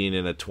Oscar Steen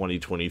in a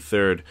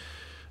 2023.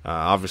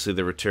 Obviously,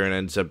 the return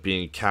ends up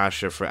being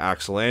Kase for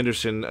Axel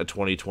Andersson, a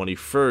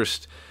 2021,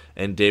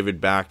 and David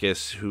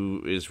Backes,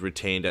 who is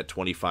retained at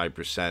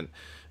 25%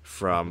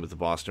 from the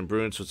Boston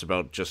Bruins, so it's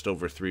about just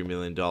over $3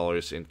 million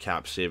in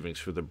cap savings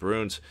for the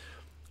Bruins.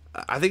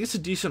 I think it's a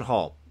decent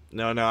haul.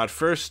 No, at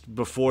first,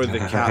 before the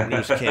cap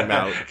news came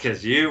out...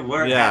 Because you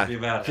weren't happy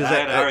about it. I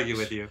had to argue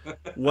with you.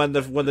 when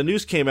the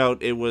news came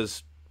out, it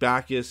was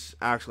Backes,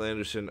 Axel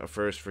Andersson, a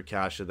first for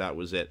Kase, that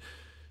was it.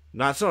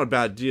 It's not a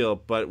bad deal,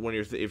 but when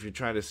if you're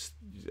trying to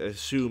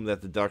assume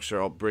that the Ducks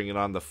are bringing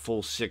on the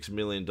full $6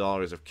 million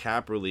of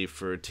cap relief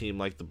for a team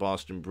like the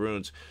Boston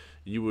Bruins,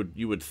 you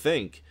would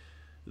think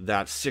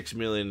that $6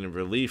 million in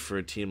relief for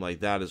a team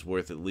like that is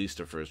worth at least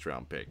a first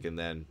round pick, and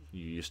then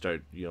you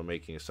start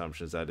making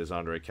assumptions that is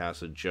Ondrej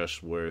Kase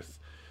just worth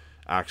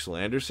Axel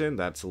Andersson.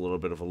 That's a little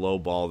bit of a low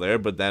ball there.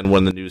 But then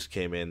when the news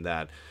came in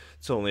that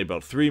it's only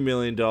about $3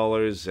 million,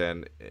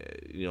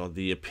 and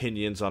the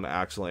opinions on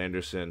Axel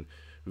Andersson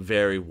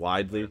vary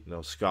widely.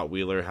 Scott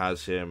Wheeler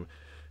has him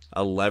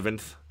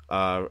 11th.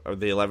 The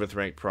 11th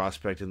ranked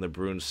prospect in the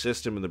Bruins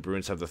system, and the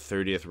Bruins have the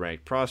 30th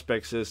ranked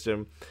prospect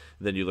system.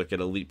 Then you look at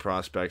elite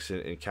prospects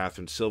in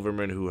Catherine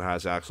Silverman, who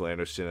has Axel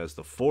Andersson as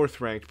the 4th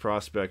ranked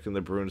prospect in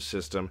the Bruins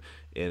system,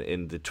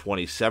 in the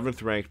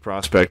 27th ranked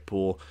prospect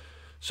pool.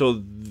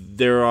 So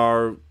there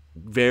are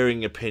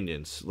varying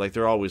opinions, like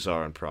there always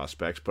are on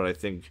prospects, but I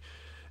think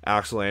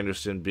Axel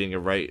Andersson being a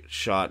right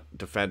shot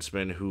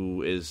defenseman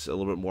who is a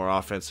little bit more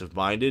offensive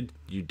minded,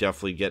 you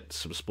definitely get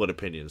some split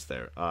opinions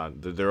there.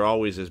 There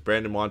always is.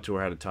 Brandon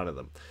Montour had a ton of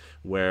them,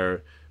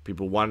 where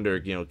people wonder,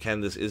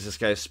 is this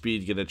guy's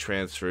speed going to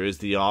transfer? Is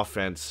the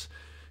offense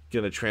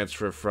going to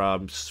transfer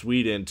from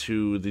Sweden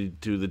to the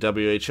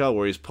WHL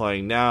where he's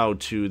playing now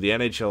to the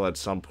NHL at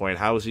some point?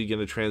 How is he going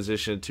to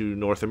transition to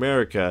North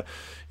America?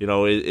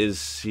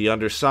 Is he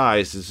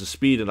undersized? Is the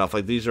speed enough?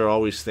 Like, these are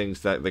always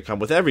things that come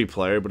with every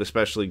player, but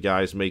especially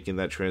guys making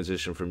that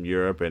transition from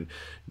Europe and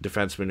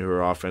defensemen who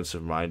are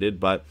offensive minded.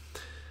 But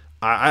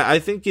I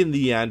think in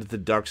the end, the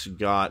Ducks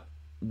got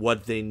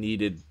what they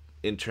needed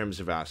in terms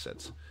of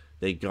assets.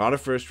 They got a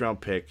first round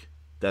pick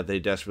that they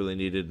desperately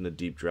needed in the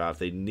deep draft.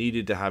 They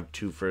needed to have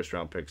 2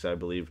 first-round picks, I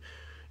believe,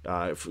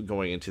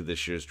 going into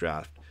this year's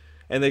draft.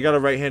 And they got a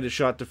right-handed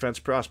shot defense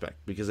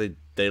prospect because they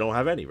don't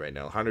have any right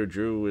now. Hunter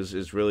Drew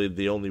is really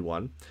the only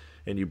one.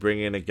 And you bring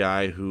in a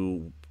guy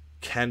who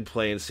can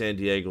play in San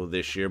Diego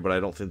this year, but I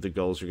don't think the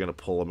Gulls are going to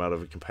pull him out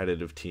of a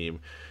competitive team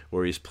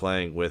where he's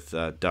playing with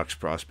Ducks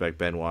prospect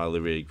Benoit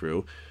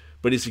Olivier-Groulx.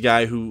 But he's a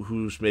guy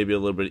who's maybe a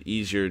little bit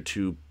easier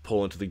to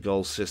pull into the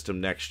Gulls system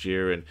next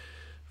year and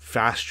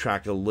fast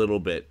track a little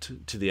bit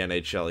to the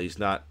NHL. He's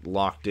not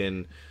locked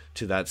in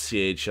to that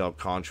CHL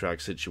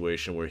contract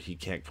situation where he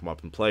can't come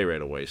up and play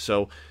right away.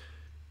 So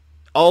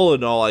all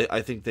in all,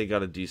 I think they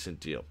got a decent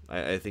deal.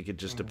 I think it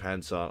just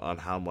depends on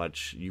how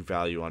much you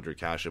value Ondrej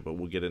Kase, but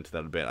we'll get into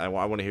that a bit. I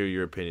want to hear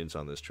your opinions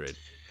on this trade.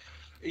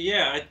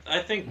 Yeah, I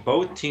think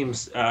both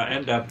teams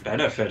end up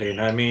benefiting.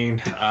 I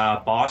mean,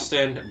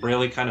 Boston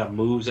really kind of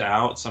moves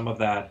out some of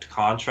that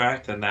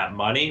contract and that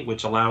money,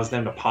 which allows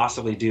them to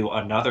possibly do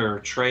another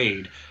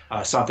trade,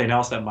 something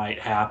else that might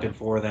happen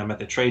for them at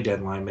the trade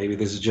deadline. Maybe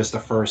this is just the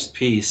first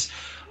piece.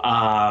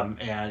 And,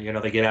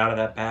 they get out of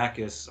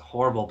that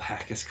horrible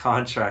Backus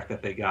contract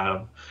that they got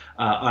them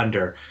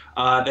under.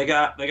 They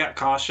got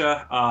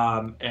Kasha,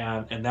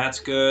 and that's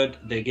good.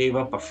 They gave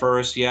up a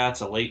first. Yeah,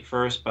 it's a late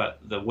first, but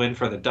the win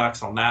for the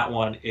Ducks on that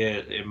one,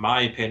 in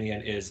my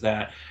opinion, is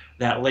that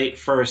late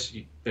first,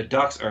 the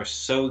Ducks are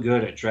so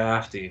good at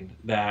drafting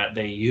that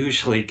they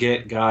usually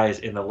get guys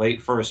in the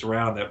late first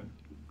round that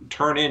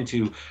turn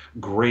into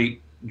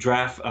great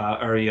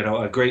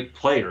great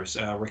players.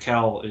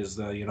 Raquel is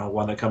the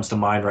one that comes to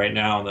mind right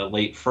now in the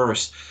late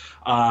first.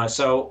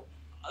 So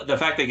the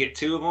fact they get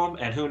two of them,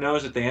 and who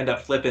knows if they end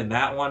up flipping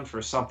that one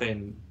for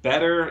something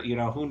better.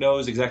 Who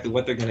knows exactly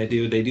what they're going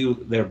to do.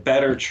 They're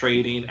better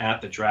trading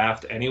at the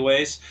draft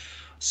anyways.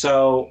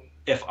 So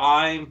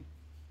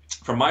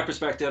from my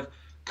perspective,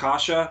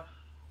 Kasha,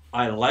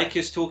 I like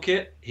his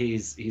toolkit.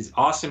 He's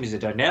awesome. He's a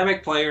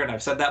dynamic player, and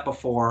I've said that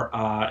before.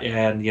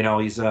 And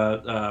he's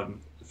a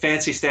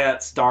fancy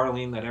stats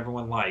darling that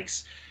everyone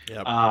likes.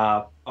 Yep.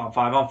 On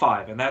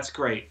 5-on-5, and that's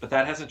great. But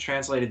that hasn't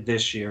translated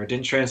this year. It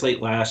didn't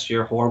translate last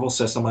year. Horrible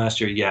system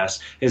last year, yes.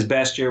 His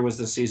best year was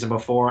the season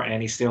before,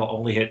 and he still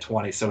only hit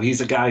 20. So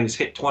he's a guy who's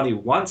hit 20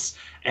 once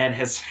and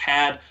has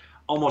had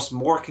almost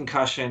more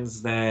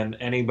concussions than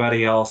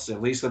anybody else,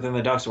 at least within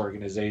the Ducks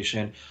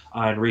organization,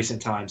 in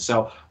recent times.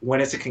 So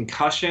when it's a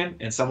concussion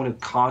and someone who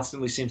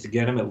constantly seems to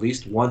get him at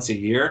least once a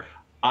year,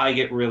 I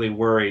get really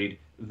worried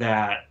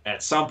that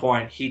at some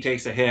point he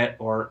takes a hit,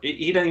 or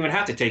he doesn't even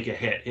have to take a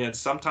hit.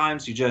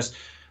 Sometimes you just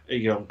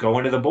go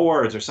into the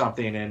boards or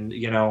something, and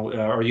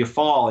or you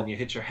fall and you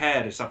hit your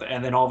head or something,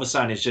 and then all of a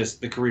sudden it's just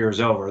the career is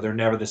over. They're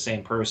never the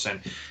same person.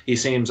 He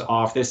seems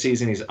off this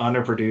season. He's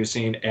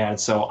underproducing, and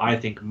so I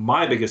think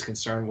my biggest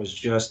concern was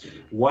just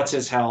what's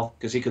his health,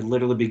 because he could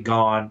literally be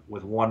gone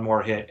with one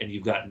more hit and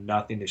you've got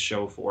nothing to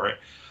show for it.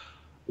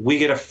 We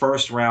get a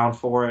first round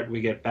for it. We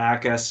get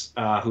Backus,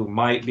 who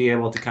might be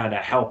able to kind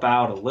of help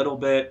out a little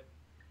bit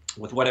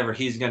with whatever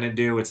he's going to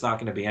do. It's not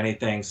going to be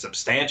anything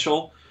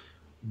substantial,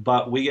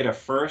 but we get a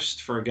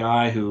first for a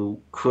guy who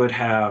could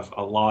have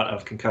a lot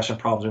of concussion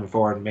problems moving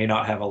forward and may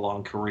not have a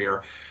long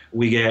career.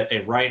 We get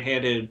a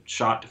right-handed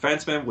shot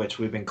defenseman, which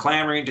we've been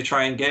clamoring to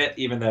try and get,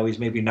 even though he's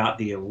maybe not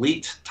the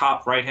elite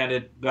top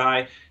right-handed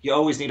guy. You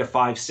always need a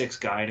 5'6"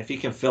 guy, and if he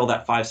can fill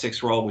that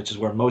 5'6" role, which is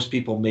where most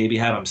people maybe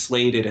have him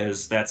slated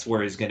as that's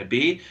where he's going to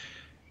be,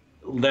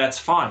 that's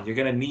fine. You're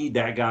going to need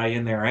that guy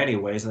in there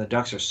anyways, and the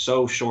Ducks are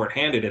so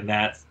short-handed in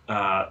that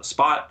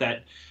spot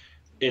that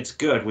it's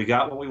good. We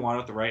got what we wanted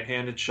with the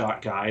right-handed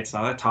shot guy. It's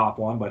not a top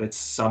one, but it's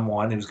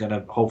someone who's going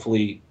to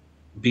hopefully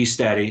be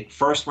steady.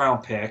 First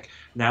round pick.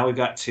 Now we've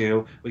got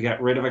two. We got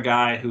rid of a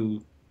guy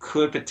who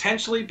could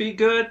potentially be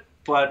good,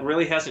 but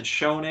really hasn't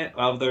shown it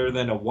other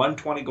than a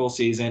 120-goal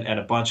season and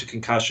a bunch of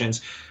concussions.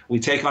 We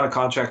take on a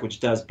contract which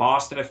does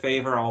Boston a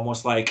favor,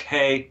 almost like,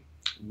 hey,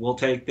 we'll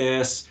take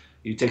this.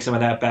 You take some of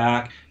that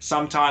back.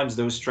 Sometimes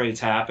those trades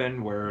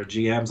happen where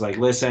GM's like,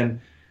 listen,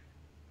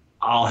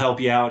 I'll help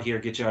you out here,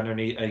 get you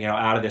underneath,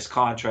 out of this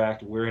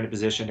contract. We're in a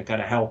position to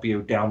kind of help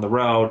you down the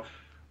road.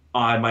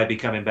 I might be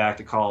coming back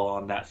to call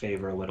on that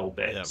favor a little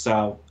bit. Yep.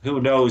 So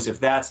who knows if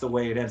that's the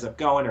way it ends up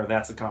going or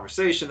that's the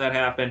conversation that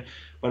happened.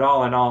 But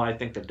all in all, I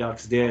think the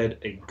Ducks did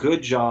a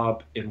good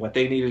job in what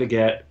they needed to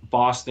get.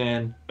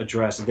 Boston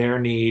addressed their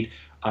need.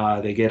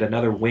 They get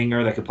another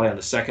winger that can play on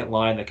the second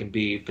line that can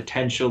be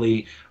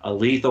potentially a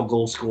lethal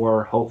goal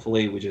scorer.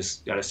 Hopefully, we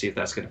just got to see if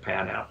that's going to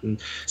pan out. And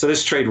so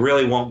this trade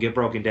really won't get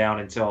broken down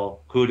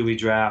until who do we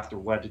draft, or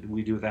what did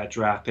we do with that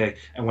draft pick,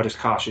 and what does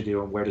Kase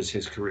do, and where does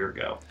his career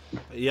go?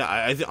 Yeah,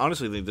 I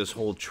honestly think this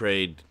whole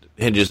trade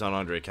hinges on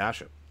Ondrej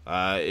Kase.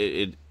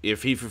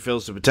 If he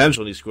fulfills the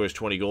potential and he scores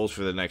 20 goals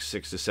for the next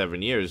 6 to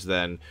 7 years,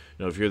 then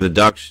if you're the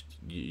Ducks,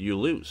 you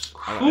lose.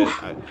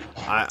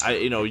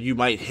 You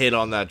might hit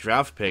on that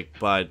draft pick,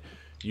 but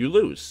you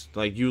lose.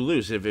 You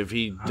lose if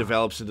he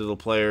develops into the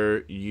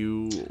player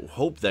you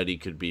hope that he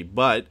could be.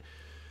 But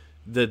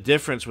the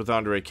difference with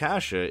Ondrej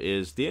Kase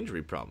is the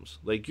injury problems.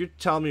 You're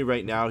telling me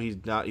right now he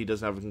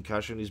doesn't have a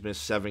concussion. He's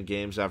missed 7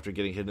 games after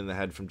getting hit in the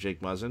head from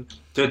Jake Muzzin.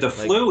 Dude, the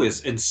flu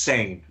is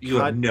insane. You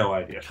have no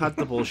idea. Cut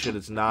the bullshit.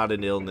 It's not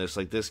an illness.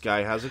 This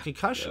guy has a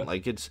concussion.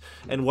 Yeah.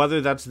 And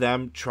whether that's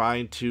them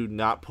trying to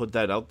not put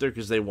that out there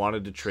because they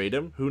wanted to trade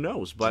him, who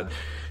knows? But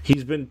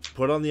he's been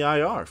put on the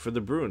IR for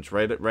the Bruins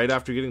right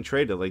after getting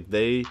traded.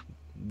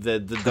 The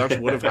Ducks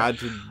would have had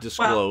to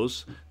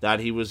disclose that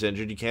he was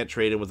injured. You can't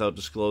trade him without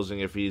disclosing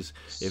if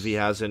he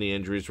has any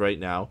injuries right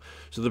now.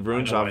 So the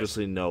Bruins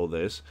obviously know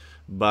this,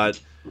 but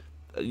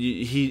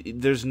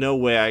there's no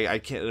way I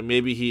can't.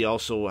 Maybe he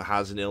also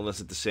has an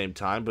illness at the same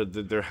time, but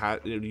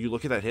you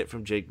look at that hit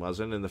from Jake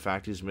Muzzin and the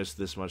fact he's missed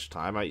this much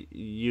time.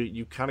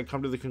 You kind of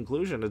come to the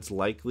conclusion it's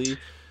likely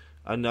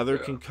another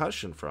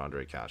concussion for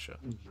Ondrej Kase.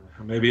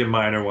 Maybe a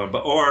minor one,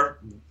 or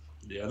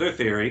the other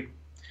theory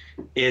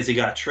is he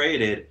got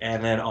traded,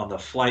 and then on the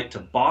flight to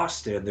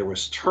Boston there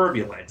was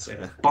turbulence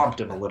and it bumped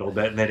him a little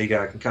bit, and then he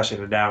got a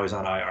concussion, and now he's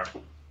on IR.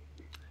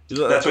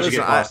 That's what you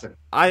get, Boston.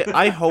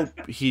 I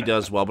hope he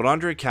does well, but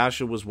Ondrej Kase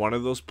was one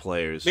of those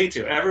players. Me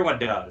too. Everyone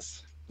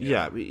does.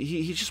 Yeah,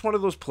 he's just one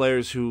of those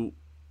players who,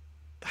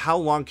 how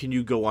long can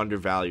you go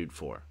undervalued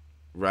for,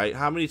 right?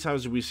 How many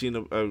times have we seen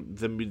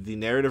the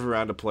narrative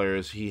around a player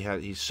is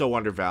he's so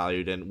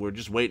undervalued, and we're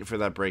just waiting for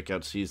that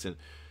breakout season.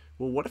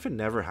 Well, what if it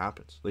never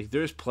happens? Like,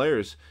 there's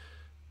players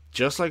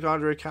just like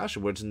Ondrej Kase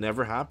where it's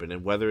never happened,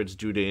 and whether it's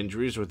due to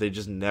injuries or they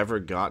just never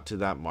got to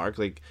that mark,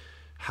 like,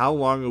 how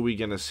long are we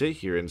going to sit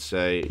here and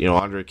say,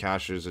 Ondrej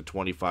Kase is a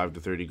 25 to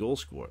 30 goal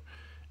scorer,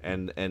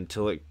 and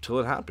till it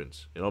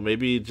happens?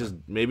 Maybe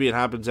it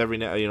happens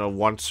every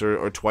once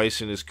or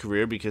twice in his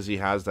career because he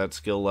has that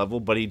skill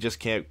level, but he just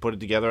can't put it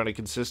together on a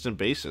consistent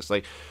basis.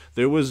 Like,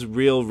 there was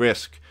real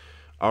risk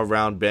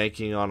around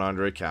banking on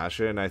Ondrej Kase,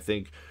 and I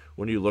think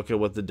when you look at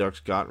what the Ducks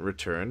got in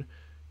return,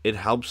 it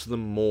helps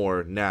them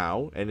more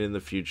now and in the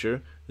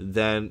future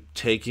than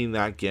taking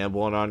that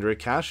gamble on Ondrej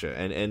Kase.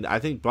 And I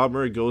think Bob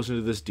Murray goes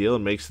into this deal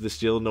and makes this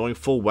deal knowing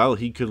full well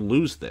he could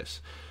lose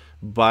this.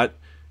 But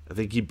I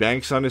think he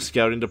banks on his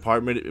scouting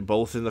department,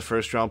 both in the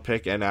first-round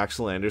pick and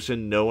Axel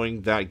Anderson,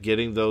 knowing that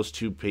getting those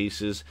two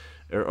pieces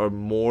are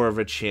more of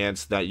a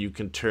chance that you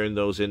can turn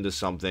those into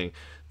something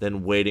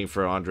than waiting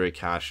for Ondrej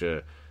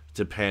Kase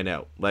to pan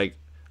out. Like,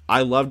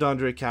 I loved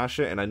Ondrej Kase,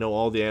 and I know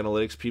all the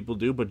analytics people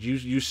do, but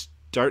you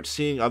start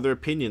seeing other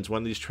opinions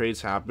when these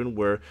trades happen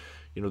where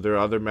there are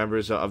other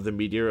members of the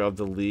media, of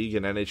the league,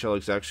 and NHL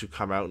execs who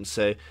come out and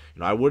say,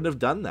 I wouldn't have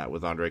done that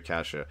with Ondrej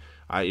Kase.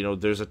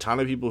 There's a ton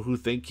of people who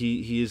think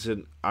he's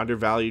an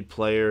undervalued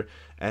player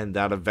and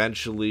that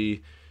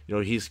eventually,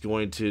 he's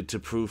going to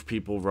prove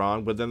people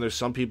wrong. But then there's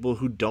some people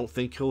who don't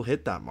think he'll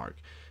hit that mark.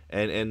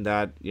 And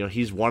that,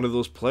 he's one of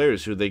those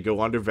players who they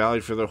go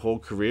undervalued for their whole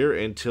career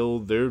until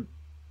they're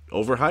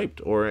overhyped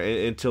or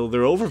until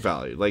they're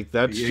overvalued. Like,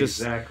 that's just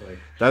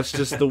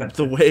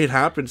the way it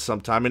happens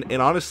sometime.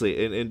 And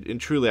honestly,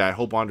 and truly, I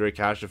hope Ondrej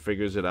Kase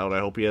figures it out.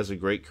 I hope he has a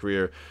great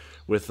career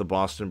with the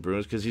Boston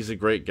Bruins because he's a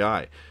great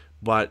guy.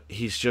 But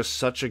he's just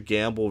such a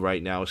gamble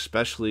right now,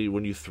 especially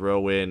when you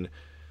throw in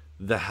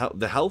the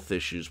health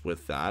issues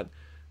with that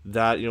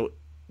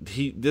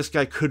this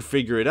guy could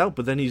figure it out,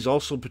 but then he's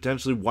also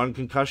potentially one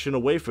concussion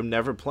away from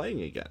never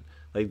playing again.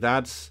 Like,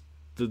 that's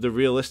the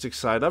realistic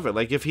side of it.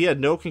 Like, if he had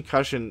no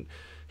concussion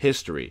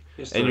history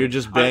and you're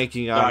just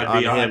banking on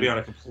him, I'd be on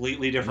a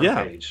completely different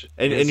page.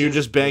 And you're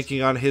just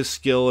banking on his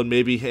skill and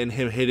maybe him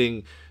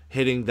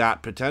hitting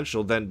that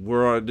potential, then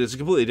it's a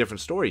completely different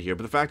story here.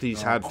 But the fact that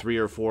he's had 3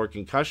 or 4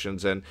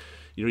 concussions, and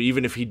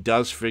even if he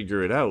does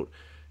figure it out,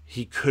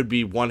 he could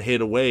be one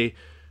hit away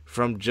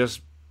from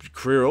just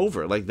career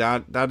over. Like,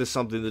 that is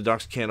something the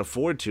Ducks can't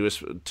afford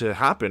to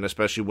happen,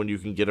 especially when you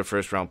can get a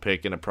first round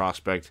pick and a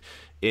prospect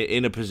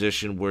in a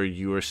position where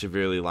you are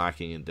severely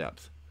lacking in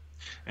depth.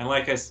 And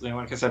like I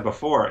said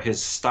before,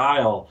 his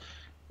style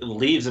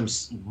leaves him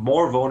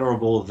more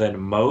vulnerable than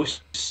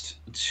most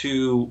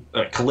to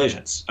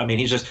collisions. I mean,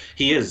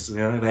 he is the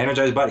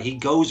energized body. He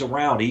goes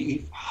around,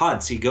 he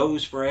hunts, he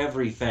goes for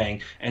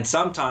everything, and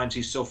sometimes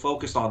he's so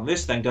focused on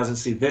this thing, doesn't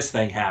see this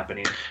thing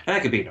happening. And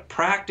that could be in a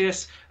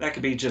practice, that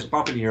could be just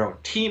bumping your own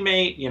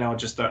teammate,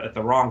 just at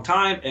the wrong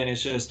time. And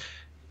it's just,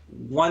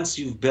 once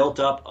you've built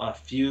up a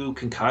few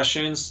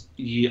concussions,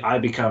 I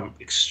become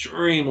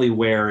extremely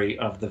wary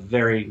of the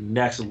very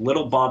next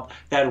little bump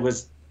that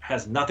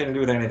has nothing to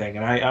do with anything.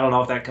 And I don't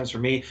know if that comes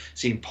from me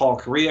seeing Paul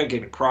Kariya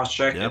getting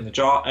cross-checked in the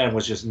jaw and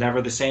was just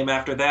never the same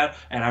after that.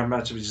 And I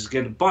remember just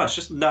getting a bunch,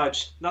 just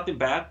nudged, nothing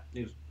bad.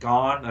 He was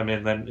gone. I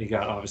mean, then he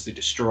got obviously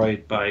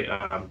destroyed by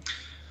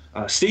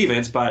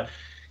Stevens. But,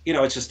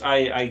 it's just,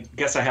 I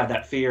guess I have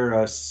that fear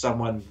of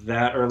someone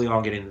that early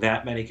on getting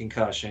that many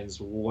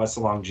concussions. What's the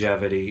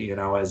longevity,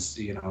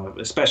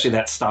 especially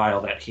that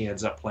style that he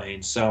ends up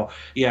playing. So,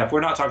 yeah, if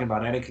we're not talking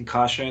about any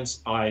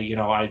concussions,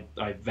 I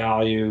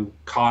value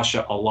Kase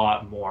a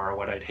lot more.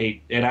 What I'd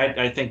hate, and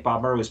I think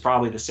Bob Murray was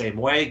probably the same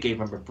way,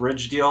 gave him a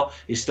bridge deal.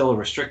 He's still a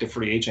restricted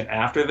free agent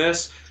after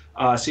this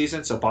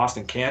season, so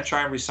Boston can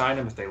try and re-sign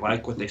him if they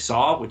like what they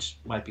saw, which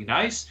might be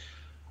nice.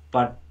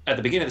 But at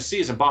the beginning of the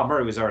season, Bob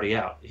Murray was already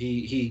out.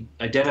 He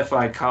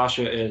identified Kase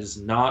as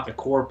not a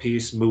core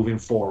piece moving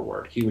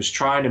forward. He was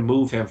trying to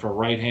move him for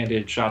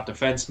right-handed shot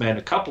defenseman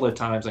a couple of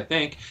times, I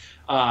think,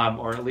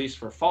 or at least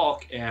for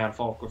Falk, and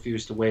Falk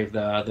refused to waive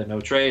the no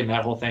trade, and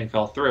that whole thing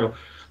fell through.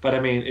 But, I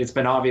mean, it's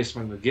been obvious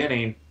from the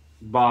beginning,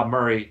 Bob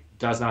Murray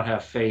does not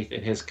have faith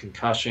in his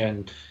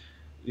concussion,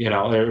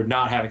 or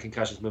not having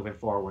concussions moving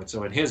forward.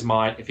 So in his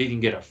mind, if he can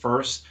get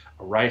a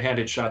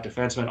right-handed shot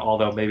defenseman,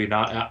 although maybe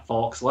not at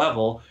Falk's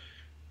level,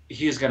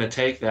 he's going to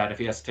take that. If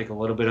he has to take a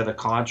little bit of the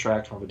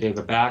contract from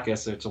David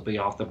Backus, it will be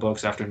off the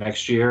books after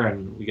next year,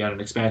 and we got an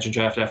expansion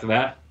draft after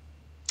that.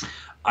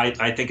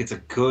 I think it's a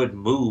good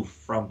move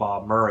from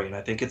Bob Murray, and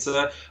I think it's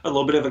a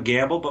little bit of a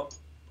gamble, but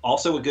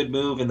also a good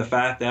move in the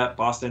fact that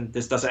Boston,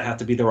 this doesn't have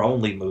to be their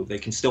only move. They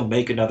can still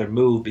make another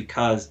move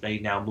because they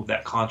now move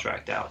that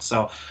contract out.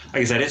 So, like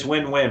I said, it's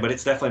win-win, but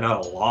it's definitely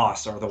not a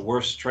loss or the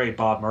worst trade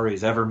Bob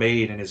Murray's ever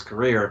made in his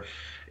career.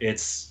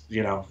 It's,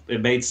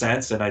 it made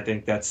sense, and I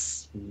think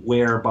that's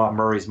where Bob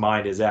Murray's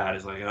mind is at.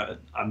 Is like,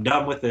 I'm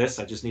done with this.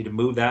 I just need to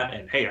move that,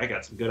 and hey, I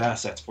got some good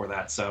assets for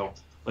that. So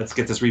let's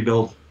get this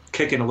rebuild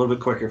kicking a little bit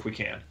quicker if we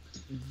can.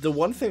 The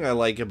one thing I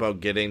like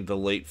about getting the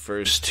late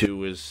first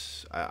two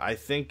is I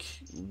think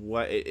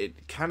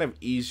it kind of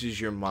eases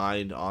your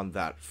mind on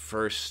that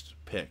first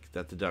pick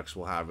that the Ducks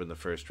will have in the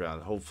first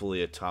round.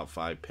 Hopefully a top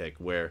 5 pick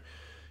where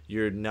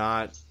you're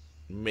not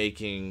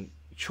making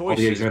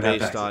choices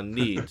based on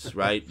needs,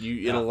 right?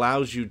 It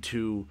allows you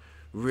to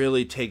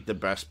really take the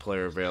best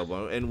player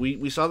available. And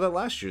we saw that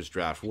last year's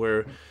draft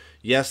where,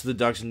 yes, the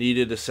Ducks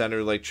needed a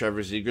center like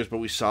Trevor Zegras, but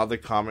we saw the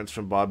comments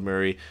from Bob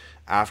Murray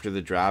after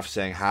the draft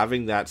saying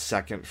having that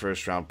second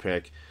first-round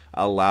pick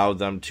allowed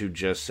them to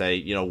just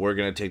say, we're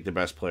going to take the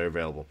best player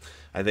available.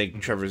 I think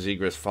Trevor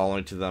Zegras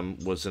falling to them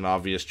was an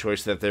obvious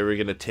choice that they were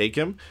going to take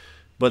him,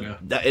 but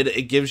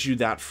it gives you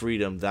that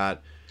freedom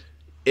that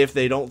if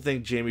they don't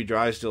think Jamie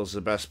Drysdale is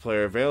the best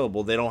player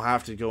available, they don't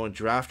have to go and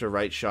draft a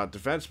right-shot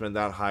defenseman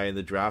that high in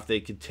the draft. They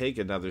could take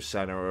another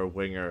center or a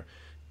winger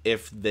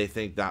if they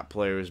think that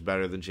player is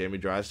better than Jamie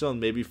Drysdale,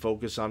 and maybe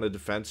focus on a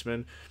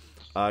defenseman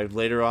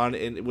later on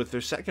with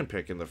their second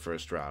pick in the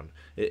first round.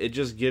 It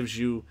just gives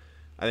you,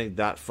 I think,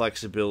 that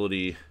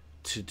flexibility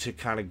to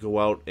kind of go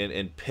out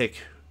and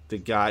pick the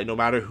guy, no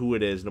matter who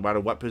it is, no matter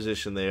what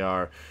position they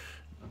are,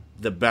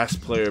 the best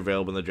player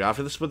available in the draft.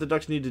 And this is what the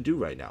Ducks need to do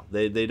right now.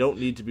 They don't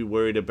need to be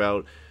worried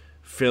about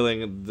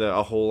filling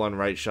a hole on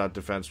right shot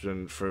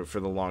defenseman for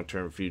the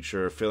long-term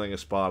future, filling a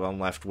spot on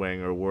left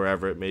wing or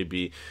wherever it may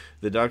be.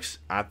 The Ducks,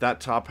 at that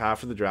top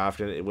half of the draft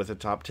and with a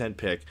top 10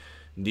 pick,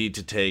 need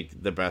to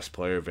take the best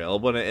player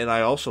available. And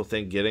I also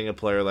think getting a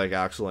player like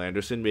Axel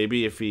Andersson,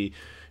 maybe if he,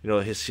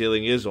 his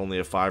ceiling is only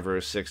a 5 or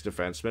a 6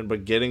 defenseman,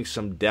 but getting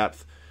some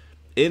depth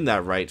in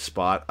that right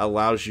spot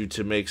allows you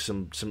to make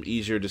some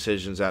easier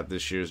decisions at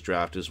this year's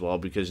draft as well,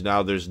 because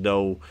now there's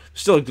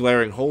still a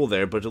glaring hole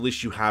there, but at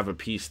least you have a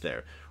piece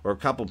there, or a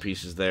couple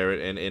pieces there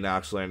in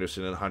Axel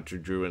Andersson and Hunter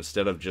Drew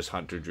instead of just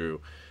Hunter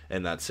Drew,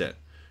 and that's it.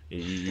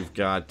 You've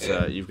got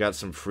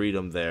some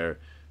freedom there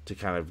to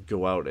kind of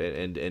go out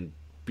and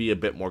be a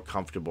bit more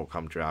comfortable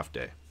come draft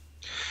day.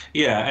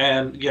 Yeah,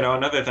 and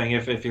another thing,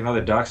 if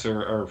the Ducks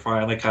are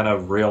finally kind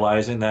of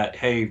realizing that,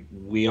 hey,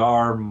 we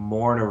are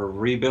more in a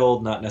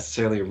rebuild, not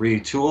necessarily a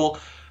retool,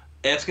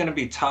 it's going to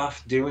be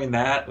tough doing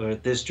that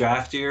with this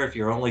draft year if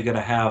you're only going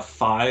to have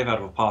 5 out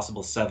of a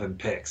possible 7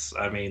 picks.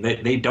 I mean,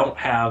 they don't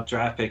have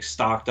draft picks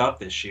stocked up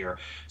this year.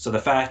 So the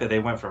fact that they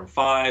went from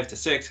 5 to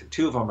 6, and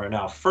 2 of them are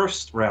now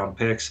first-round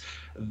picks,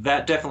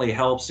 that definitely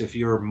helps if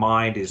your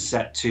mind is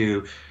set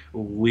to,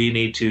 we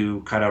need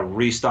to kind of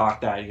restock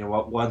that.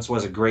 What once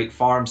was a great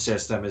farm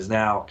system is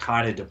now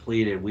kind of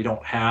depleted. We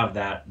don't have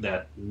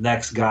that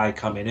next guy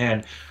coming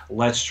in.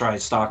 Let's try to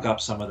stock up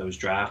some of those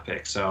draft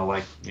picks.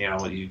 So,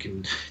 you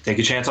can take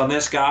a chance on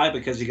this guy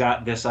because you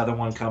got this other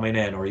one coming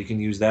in, or you can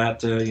use that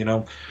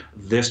to,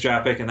 this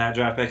draft pick and that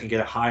draft pick and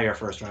get a higher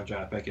first-round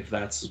draft pick if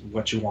that's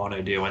what you want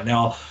to do. And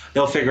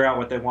they'll figure out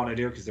what they want to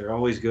do because they're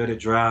always good at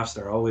drafts.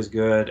 They're always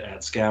good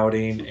at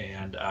scouting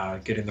and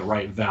getting the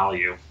right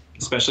value,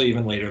 especially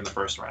even later in the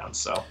first round.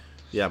 So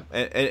yeah,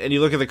 and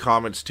you look at the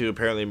comments too.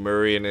 Apparently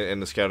Murray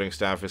and the scouting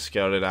staff has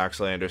scouted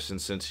Axel Andersson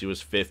since he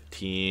was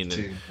 15,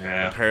 and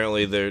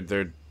apparently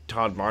they're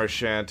Todd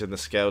Marchant and the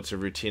scouts are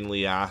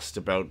routinely asked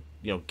about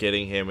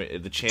getting him,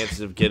 the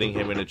chances of getting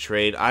him in a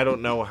trade. I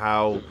don't know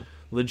how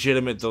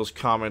legitimate those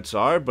comments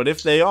are, but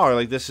if they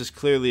are, this is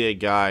clearly a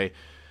guy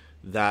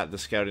that the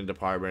scouting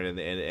department and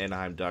the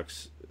Anaheim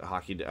Ducks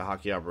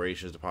hockey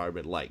operations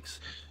department likes.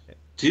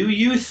 Do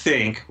you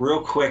think,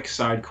 real quick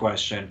side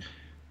question,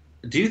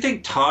 do you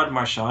think Todd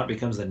Marchant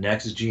becomes the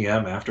next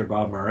GM after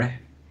Bob Murray?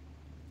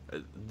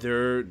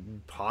 There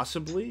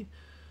possibly.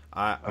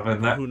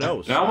 Who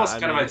knows? That almost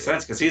kind of makes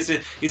sense because he's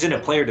into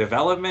player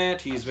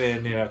development. He's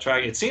been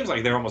trying. It seems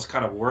like they're almost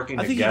kind of working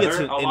together. I think he gets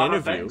an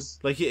interview.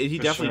 He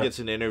For definitely sure. gets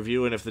an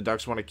interview, and if the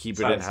Ducks want to keep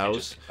it in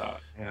house,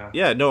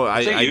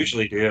 I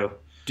usually do.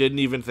 Didn't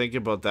even think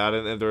about that,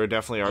 and there are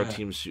definitely are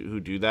teams who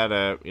do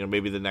that.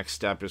 Maybe the next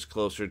step is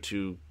closer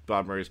to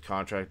Bob Murray's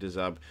contract is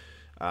up.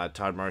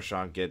 Todd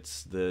Marchant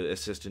gets the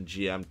assistant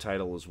GM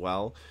title as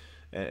well,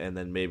 and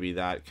then maybe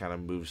that kind of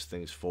moves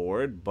things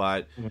forward.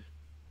 But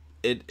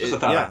I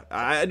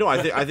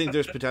think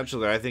there's potential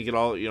there. I think it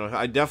all.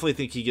 I definitely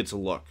think he gets a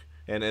look.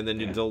 And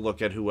then they'll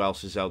look at who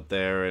else is out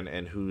there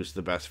and who's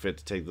the best fit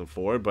to take them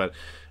forward. But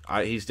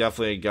he's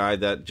definitely a guy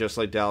that, just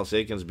like Dallas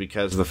Eakins,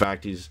 because of the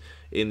fact he's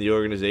in the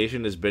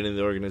organization, has been in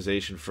the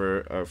organization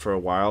for a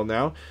while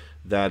now,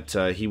 that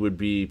he would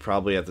be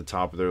probably at the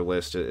top of their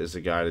list as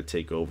a guy to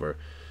take over.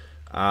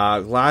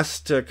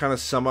 Last to kind of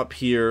sum up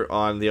here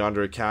on the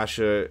Ondrej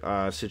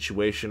Kase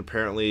situation,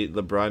 apparently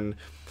LeBrun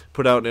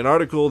put out an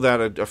article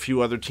that a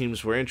few other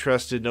teams were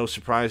interested. No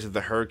surprise that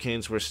the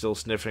Hurricanes were still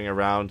sniffing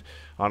around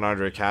on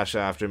Ondrej Kase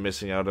after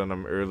missing out on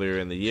him earlier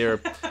in the year.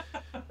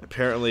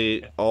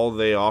 Apparently, all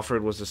they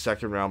offered was a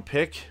second-round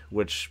pick,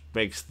 which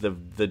makes the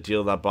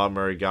deal that Bob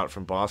Murray got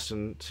from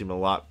Boston seem a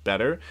lot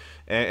better.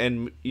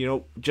 And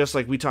just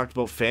like we talked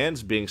about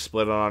fans being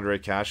split on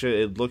Ondrej Kase,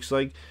 it looks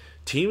like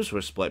teams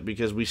were split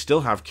because we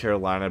still have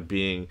Carolina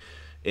being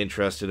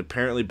interested.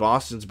 Apparently,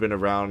 Boston's been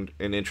around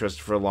and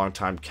interested for a long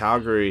time.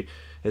 Calgary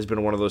has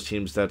been one of those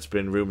teams that's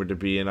been rumored to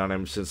be in on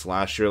him since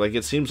last year. Like,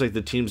 it seems like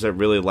the teams that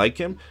really like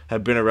him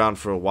have been around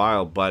for a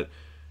while, but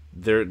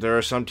there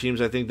are some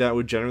teams I think that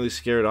would generally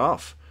scare it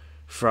off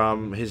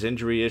from his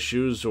injury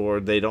issues,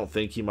 or they don't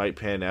think he might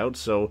pan out.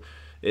 So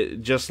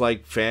just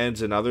like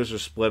fans and others are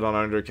split on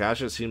Ondrej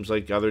Kase, it seems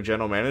like other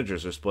general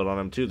managers are split on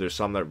him too. There's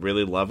some that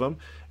really love him,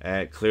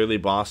 clearly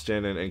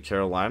Boston and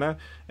Carolina,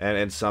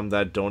 and some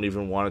that don't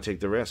even want to take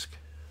the risk.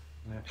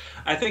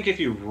 I think if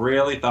you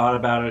really thought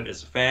about it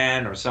as a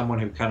fan or someone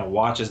who kind of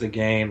watches the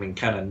game and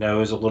kind of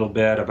knows a little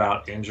bit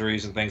about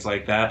injuries and things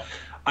like that,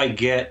 I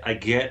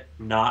get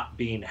not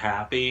being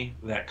happy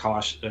that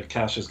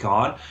Kase is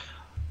gone,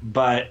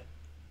 but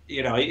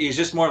he's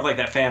just more of like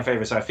that fan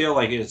favorite. So I feel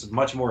like it's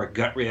much more a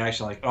gut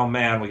reaction, like, oh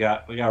man, we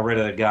got rid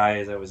of the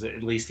guy that was,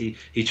 at least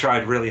he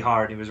tried really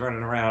hard. He was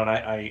running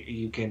around.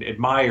 You can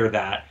admire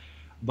that.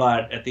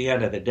 But at the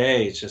end of the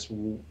day, it's just,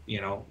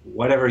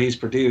 whatever he's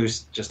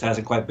produced just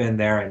hasn't quite been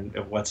there, and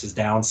what's his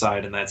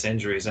downside, and that's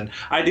injuries. And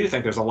I do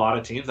think there's a lot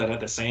of teams that had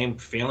the same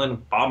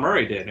feeling Bob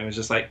Murray did. And it was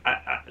just like,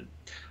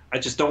 I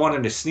just don't want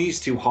him to sneeze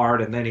too hard,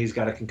 and then he's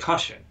got a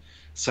concussion.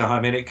 So, I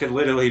mean, it could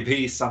literally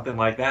be something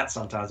like that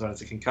sometimes when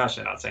it's a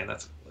concussion. I'm not saying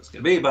that's what it's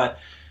going to be, but,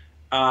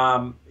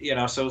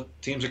 so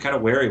teams are kind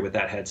of wary with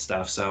that head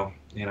stuff. So,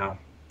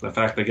 the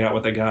fact they got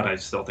what they got, I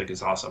still think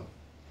is awesome.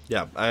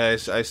 Yeah, I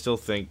still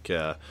think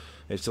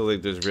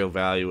there's real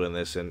value in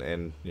this,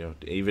 and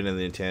even in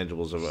the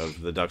intangibles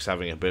of the Ducks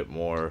having a bit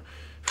more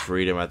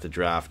freedom at the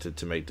draft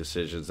to make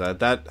decisions.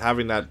 That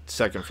having that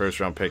second first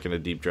round pick in a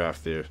deep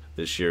draft there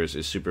this year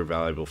is super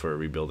valuable for a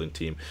rebuilding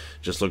team.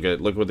 Just look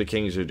what the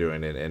Kings are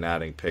doing and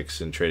adding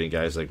picks and trading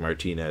guys like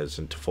Martinez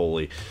and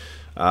Toffoli.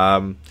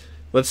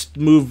 Let's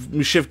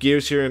shift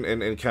gears here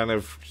and kind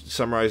of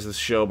summarize this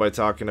show by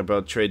talking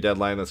about trade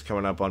deadline that's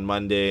coming up on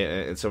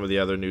Monday and some of the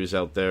other news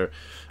out there.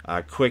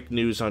 Quick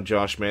news on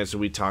Josh Manson.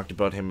 We talked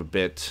about him a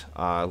bit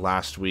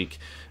last week,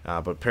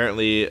 but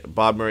apparently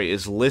Bob Murray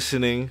is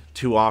listening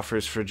to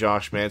offers for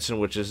Josh Manson,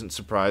 which isn't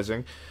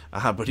surprising.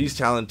 But he's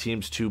telling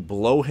teams to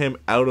blow him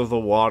out of the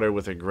water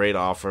with a great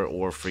offer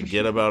or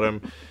forget about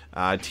him.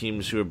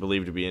 Teams who are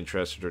believed to be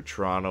interested are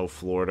Toronto,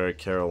 Florida,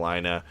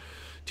 Carolina.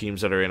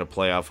 Teams that are in a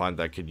playoff hunt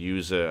that could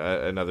use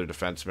another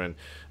defenseman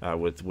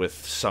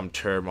with some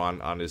term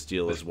on his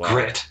deal as well.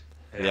 Grit.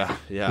 Yeah.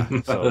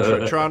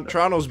 So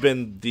Toronto's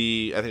been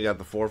I think at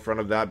the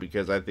forefront of that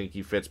because I think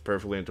he fits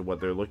perfectly into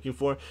what they're looking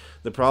for.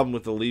 The problem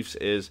with the Leafs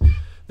is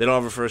they don't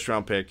have a first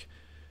round pick.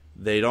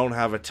 They don't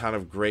have a ton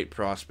of great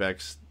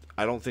prospects.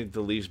 I don't think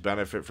the Leafs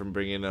benefit from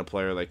bringing in a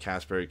player like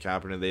Kasperi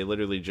Kapanen. They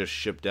literally just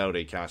shipped out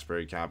a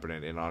Kasperi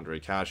Kapanen in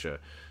Ondrej Kase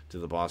to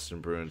the Boston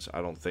Bruins.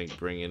 I don't think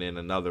bringing in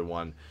another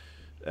one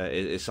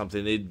is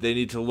something they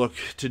need to look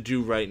to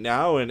do right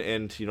now. And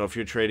if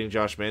you're trading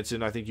Josh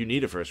Manson, I think you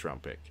need a first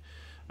round pick.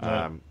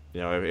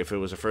 If it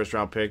was a first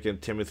round pick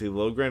and Timothy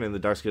Liljegren and the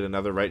Ducks get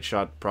another right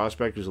shot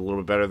prospect who's a little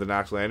bit better than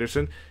Axel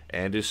Andersson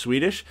and is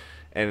Swedish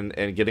and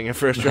getting a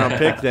first round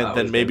pick,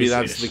 then maybe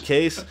that's the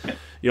case.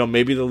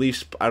 Maybe the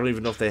Leafs, I don't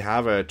even know if they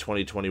have a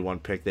 2021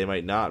 pick. They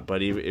might not,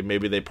 but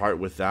maybe they part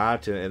with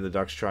that and the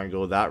Ducks try and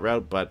go that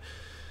route. But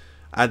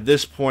at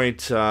this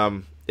point,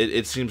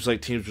 it seems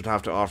like teams would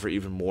have to offer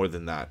even more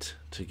than that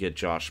to get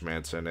Josh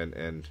Manson.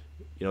 And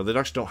the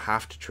Ducks don't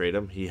have to trade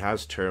him. He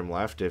has term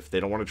left. If they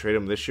don't want to trade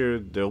him this year,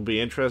 they'll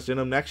be interested in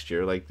him next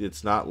year. Like,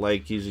 it's not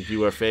like he's a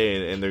UFA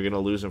and they're going to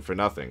lose him for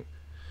nothing.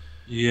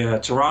 Yeah,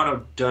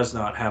 Toronto does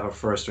not have a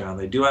first round.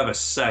 They do have a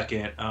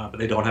second, but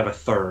they don't have a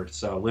third.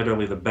 So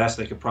literally the best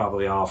they could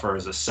probably offer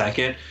is a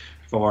second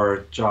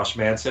for Josh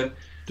Manson.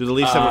 Do the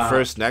Leafs have a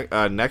first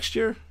next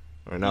year?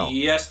 Or no?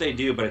 Yes, they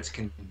do, but it's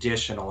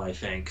conditional, I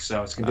think.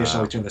 So it's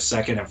conditional between the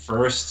second and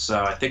first.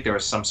 So I think there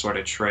was some sort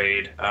of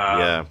trade.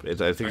 I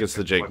think it's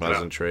the Jake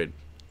Muzzin trade.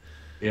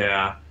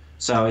 Yeah.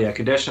 So,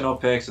 conditional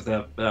picks. If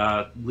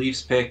the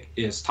Leafs pick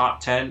is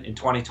top 10 in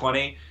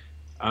 2020,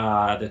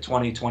 the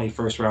 2020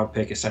 first round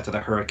pick is sent to the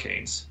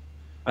Hurricanes.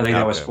 I think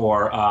that was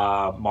for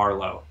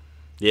Marleau.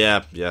 Yeah,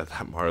 that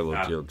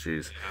Marleau deal,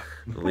 jeez.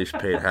 The Leafs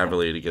paid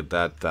heavily to get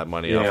that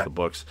money off the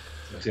books.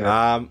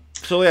 Yeah.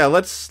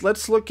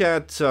 Let's look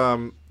at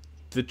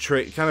the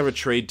trade, kind of a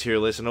trade tier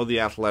list. I know The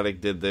Athletic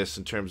did this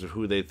in terms of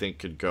who they think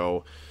could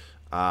go.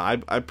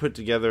 I put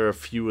together a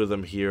few of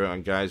them here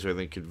on guys who I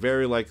think could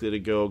very likely to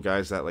go,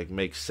 guys that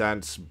make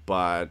sense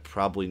but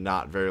probably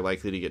not very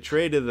likely to get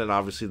traded. Then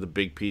obviously the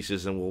big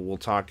pieces, and we'll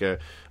talk a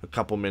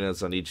couple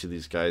minutes on each of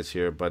these guys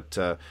here.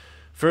 But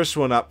First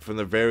one up from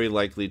the very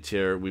likely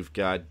tier, we've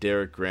got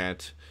Derek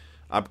Grant,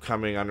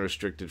 upcoming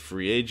unrestricted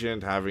free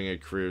agent, having a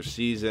career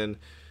season.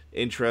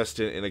 Interest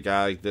in a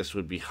guy like this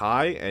would be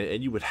high,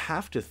 and you would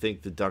have to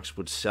think the Ducks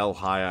would sell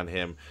high on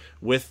him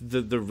with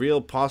the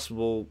real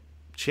possible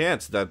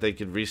chance that they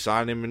could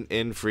re-sign him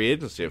in free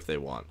agency if they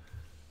want.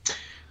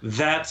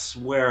 That's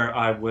where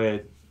I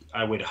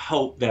would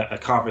hope that a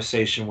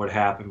conversation would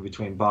happen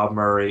between Bob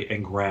Murray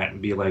and Grant and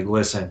be like,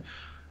 listen,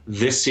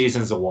 this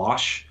season's a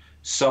wash.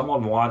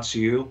 Someone wants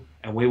you,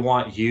 and we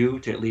want you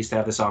to at least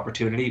have this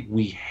opportunity.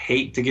 We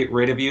hate to get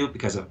rid of you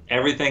because of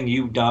everything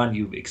you've done.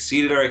 You've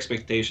exceeded our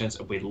expectations,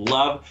 and we'd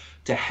love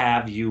to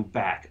have you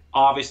back.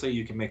 Obviously,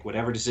 you can make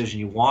whatever decision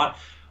you want.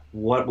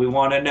 What we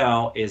want to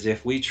know is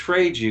if we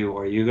trade you,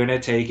 are you going to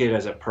take it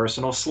as a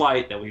personal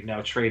slight that we've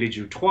now traded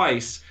you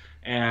twice,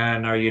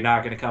 and are you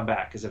not going to come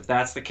back? Because if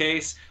that's the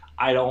case,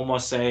 I'd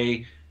almost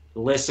say,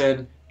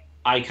 listen,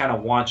 I kind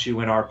of want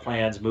you in our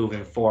plans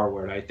moving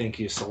forward. I think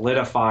you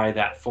solidify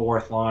that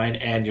fourth line,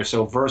 and you're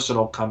so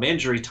versatile come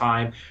injury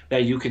time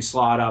that you can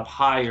slot up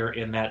higher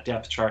in that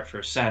depth chart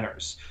for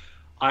centers.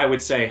 I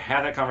would say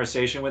have that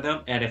conversation with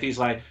him, and if he's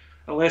like,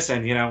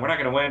 listen, we're not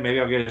going to win,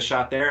 maybe I'll get a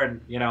shot there,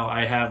 and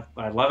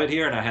I love it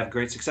here, and I have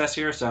great success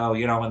here. So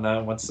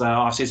once the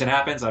off season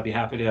happens, I'd be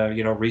happy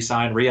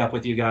to re-up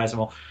with you guys, and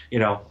we'll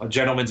a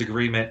gentleman's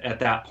agreement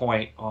at that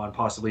point on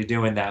possibly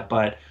doing that.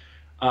 But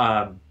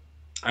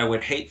I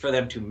would hate for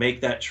them to make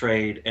that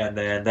trade, and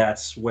then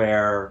that's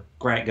where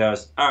Grant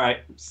goes, all right,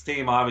 this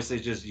team obviously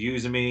is just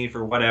using me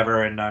for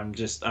whatever, and I'm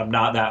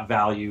not that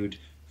valued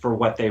for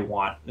what they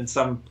want. And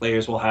some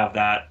players will have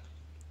that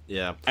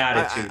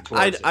attitude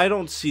towards it. I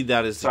don't see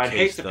that as the case, so I'd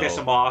hate to though. piss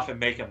him off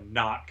and make him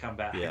not come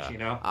back,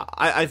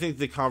 I think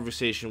the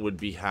conversation would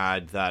be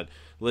had that,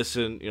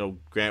 listen,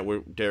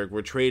 Grant, Derek,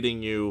 we're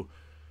trading you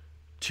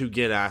to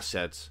get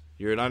assets.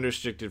 You're an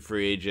unrestricted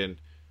free agent.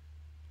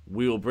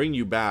 We will bring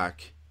you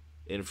back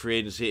in free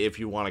agency if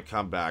you want to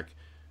come back,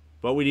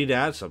 but we need to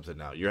add something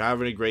now. You're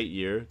having a great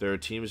year. There are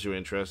teams who are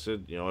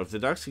interested. If the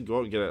Ducks can go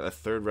out and get a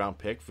third-round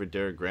pick for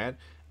Derek Grant,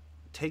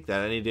 take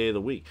that any day of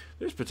the week.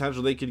 There's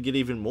potential they could get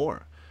even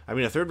more. I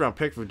mean, a third-round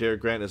pick for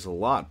Derek Grant is a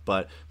lot,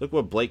 but look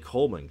what Blake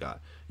Coleman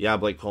got. Yeah,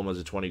 Blake Coleman's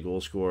a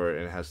 20-goal scorer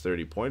and has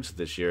 30 points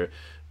this year,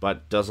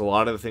 but does a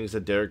lot of the things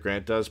that Derek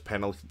Grant does,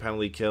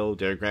 penalty kill.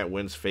 Derek Grant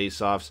wins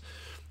face-offs.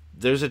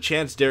 There's a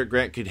chance Derek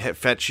Grant could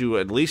fetch you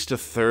at least a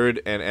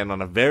third, and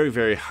on a very,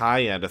 very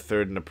high end, a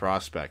third and a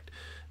prospect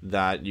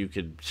that you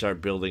could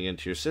start building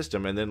into your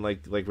system. And then,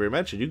 like we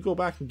mentioned, you go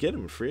back and get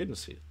him in free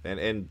agency.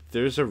 And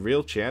there's a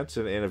real chance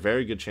and a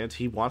very good chance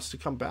he wants to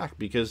come back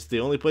because the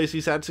only place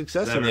he's had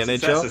success in the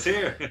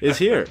NHL is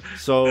here.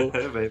 So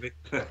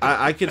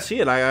I can see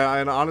it.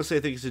 I honestly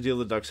think it's a deal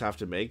the Ducks have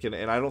to make, and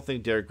I don't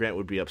think Derek Grant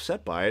would be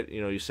upset by it.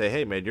 You say,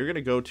 hey, man, you're going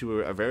to go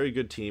to a very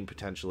good team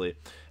potentially,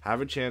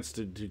 have a chance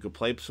to go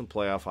play some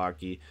playoff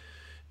hockey,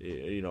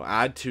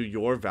 add to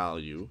your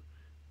value,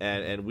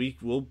 and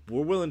we're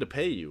willing to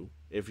pay you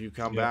if you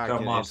come back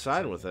and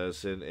sign with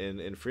us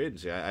in free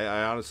agency.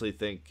 I honestly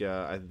think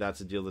that's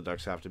a deal the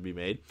Ducks have to be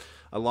made.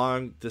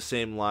 Along the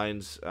same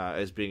lines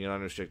as being an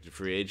unrestricted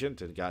free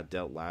agent and got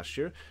dealt last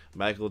year,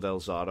 Michael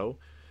Del Zotto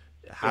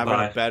having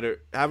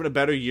a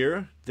better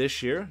year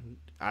this year.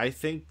 I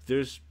think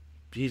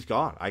he's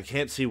gone. I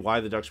can't see why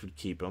the Ducks would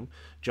keep him.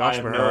 Josh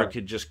Mahura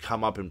could just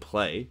come up and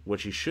play,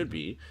 which he should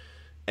be.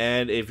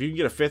 And if you can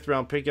get a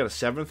fifth-round pick, get a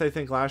seventh, I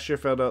think, last year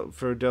for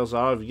Del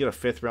Zotto. If you get a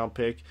fifth-round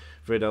pick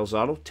for Del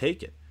Zotto,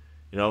 take it.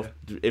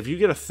 If you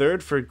get a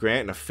third for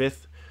Grant and a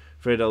fifth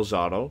for Del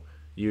Zotto,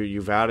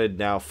 you've added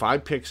now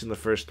 5 picks in the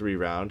first 3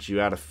 rounds. You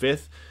add a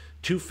fifth,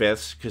 2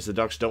 fifths, because the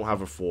Ducks don't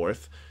have a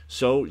fourth.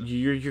 So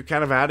you're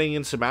kind of adding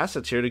in some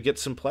assets here to get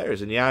some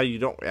players. And you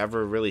don't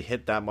ever really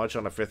hit that much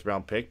on a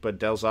fifth-round pick, but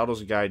Del Zotto's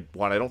a guy,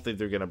 I don't think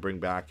they're going to bring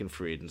back in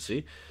free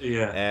agency.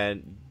 Yeah.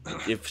 And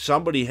if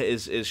somebody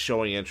is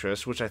showing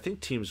interest, which I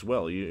think teams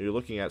will, you're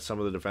looking at some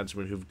of the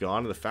defensemen who've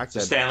gone, and the fact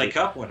that Stanley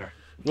Cup winner.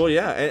 Well,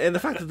 yeah, and the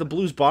fact that the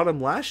Blues bought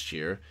him last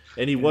year,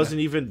 and he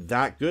wasn't even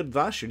that good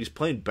last year. He's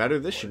playing better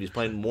this year. He's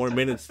playing more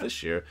minutes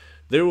this year.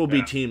 There will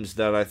be teams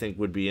that I think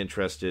would be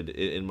interested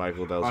in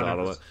Michael Del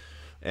Zotto.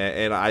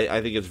 And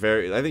I think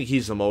I think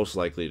he's the most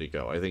likely to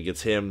go. I think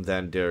it's him,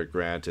 then Derek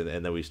Grant,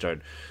 and then we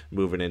start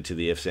moving into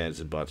the ifs, ands,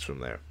 and buts from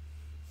there.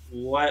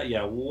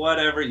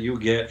 Whatever you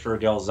get for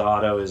Del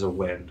Zotto is a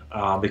win,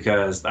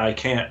 because I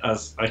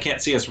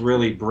can't see us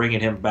really bringing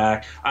him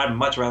back. I'd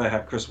much rather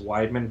have Chris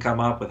Weidman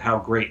come up with how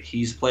great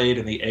he's played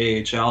in the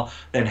AHL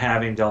than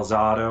having Del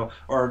Zotto,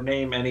 or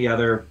name any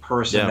other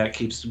person that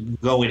keeps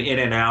going in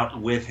and out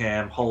with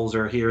him,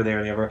 Holzer here,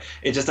 there, ever.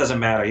 It just doesn't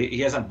matter. He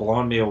hasn't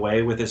blown me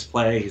away with his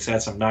play. He's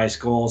had some nice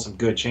goals, some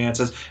good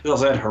chances. He's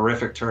also had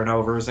horrific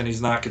turnovers, and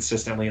he's not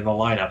consistently in the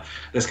lineup.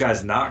 This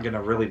guy's not going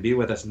to really be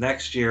with us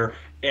next year.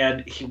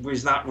 And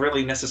he's not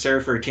really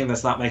necessary for a team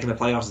that's not making the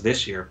playoffs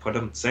this year. Put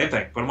him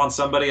on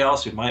somebody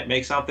else who might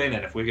make something.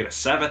 And if we get a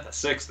 7th, a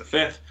 6th, a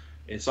 5th,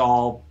 it's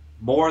all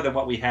more than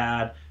what we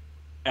had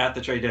at the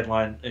trade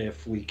deadline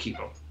if we keep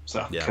him.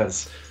 So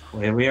because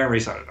we aren't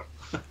re-signing him.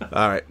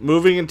 All right,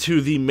 moving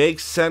into the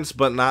makes sense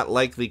but not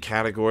likely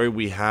category,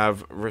 we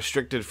have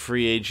restricted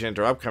free agent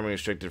or upcoming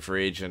restricted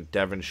free agent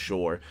Devin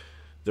Shore.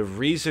 The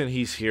reason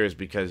he's here is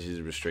because he's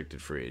a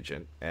restricted free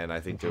agent, and I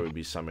think there would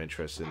be some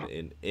interest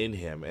in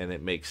him, and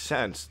it makes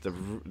sense. The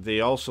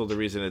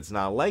reason it's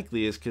not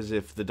likely is because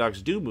if the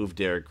Ducks do move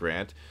Derek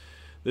Grant,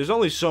 there's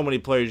only so many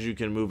players you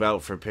can move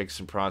out for picks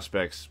and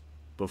prospects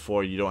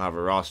before you don't have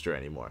a roster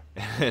anymore.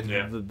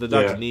 And the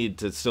Ducks need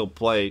to still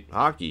play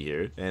hockey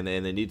here, and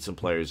they need some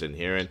players in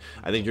here. And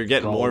I think you're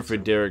getting more for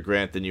Derek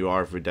Grant than you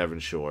are for Devin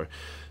Shore.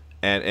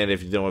 And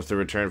if the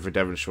return for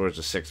Devin Shore is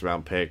a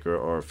 6th-round pick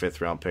or a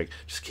 5th-round pick,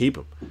 just keep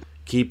him.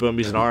 Keep him.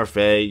 He's an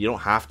RFA. You don't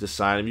have to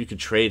sign him. You could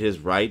trade his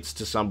rights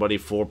to somebody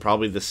for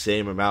probably the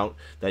same amount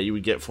that you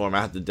would get for him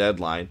at the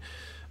deadline.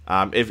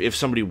 If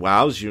somebody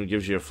wows you and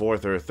gives you a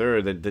 4th or a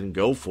 3rd, then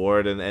go for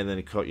it, and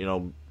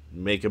then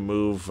make a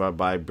move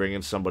by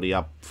bringing somebody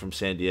up from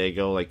San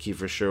Diego like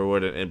Kiefer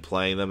Sherwood and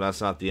playing them.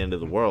 That's not the end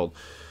of the world.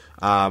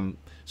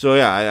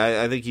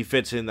 I think he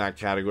fits in that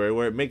category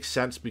where it makes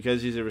sense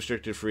because he's a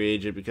restricted free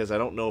agent, because I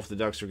don't know if the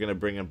Ducks are going to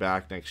bring him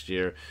back next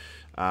year.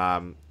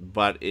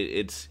 But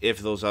it's if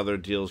those other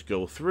deals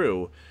go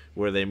through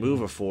where they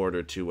move a forward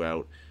or two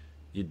out,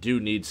 you do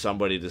need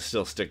somebody to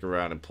still stick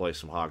around and play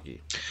some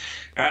hockey.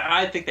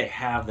 I think they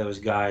have those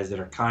guys that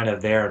are kind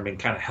of there and been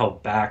kind of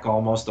held back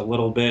almost a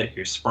little bit.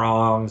 Your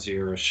Sprongs,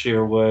 your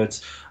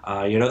Sherwoods,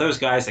 those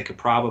guys that could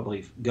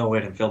probably go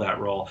in and fill that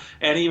role.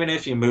 And even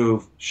if you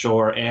move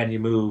Shore and you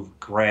move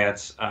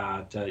Grant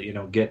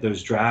to get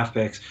those draft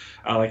picks,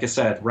 like I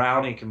said,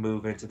 Rowney can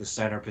move into the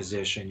center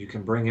position. You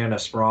can bring in a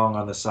Sprong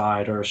on the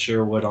side or a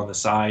Sherwood on the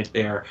side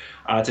there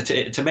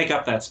to make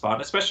up that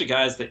spot, especially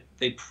guys that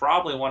they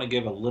probably want to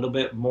give a little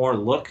bit more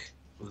look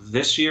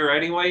this year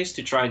anyways,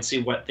 to try and see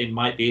what they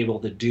might be able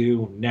to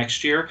do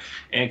next year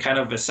and kind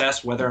of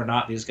assess whether or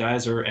not these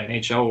guys are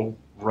NHL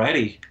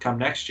ready come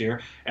next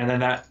year. And then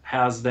that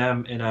has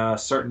them in a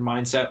certain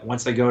mindset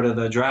once they go to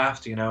the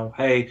draft,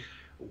 hey,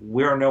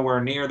 we're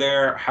nowhere near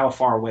there. How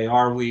far away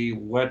are we?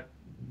 What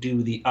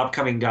do the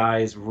upcoming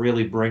guys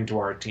really bring to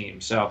our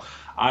team? So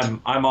I'm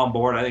on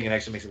board. I think it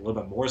actually makes a little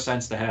bit more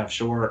sense to have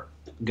Shore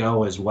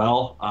go as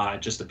well.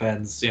 It just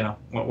depends,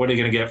 what are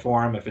you going to get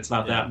for him? If it's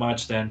not that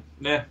much, then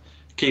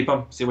keep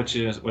him, see what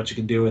you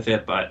can do with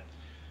it. But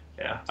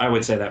yeah, I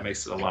would say that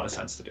makes a lot of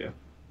sense to do.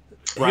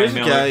 Here's the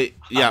guy.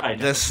 Yeah,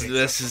 this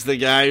is the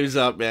guy who's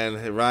up,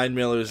 man. Ryan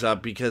Miller's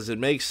up because it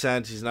makes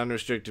sense. He's an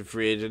unrestricted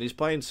free agent. He's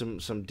playing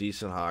some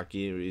decent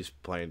hockey. He's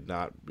playing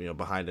not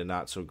behind a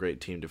not so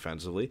great team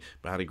defensively,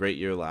 but had a great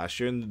year last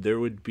year. And there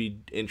would be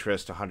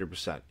interest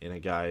 100% in a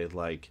guy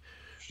like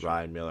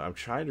Ryan Miller. I'm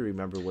trying to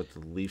remember what the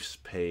Leafs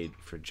paid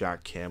for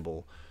Jack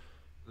Campbell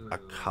a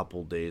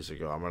couple days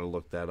ago. I'm going to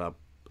look that up.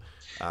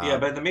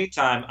 But in the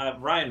meantime,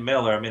 Ryan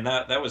Miller,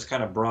 that was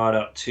kind of brought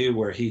up too,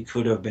 where he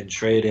could have been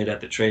traded at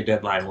the trade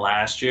deadline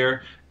last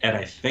year. And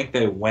I think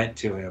they went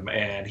to him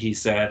and he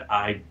said,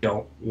 I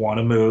don't want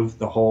to move.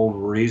 The whole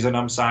reason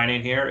I'm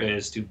signing here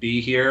is to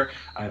be here.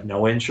 I have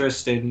no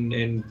interest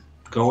in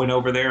going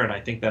over there. And I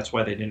think that's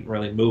why they didn't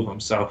really move him.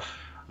 So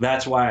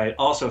that's why I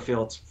also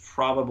feel it's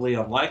probably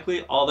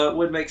unlikely, although it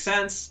would make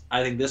sense.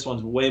 I think this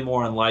one's way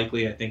more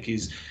unlikely. I think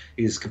he's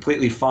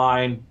completely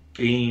fine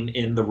being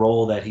in the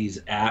role that he's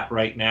at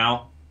right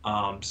now.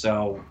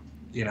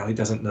 He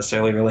doesn't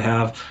necessarily really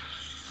have,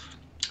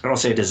 I don't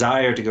say a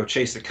desire to go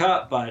chase the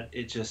cup, but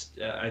it just,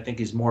 I think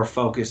he's more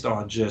focused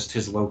on just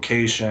his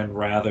location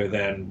rather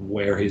than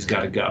where he's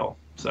got to go.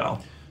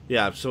 So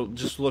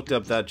just looked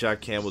up that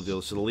Jack Campbell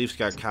deal. So the Leafs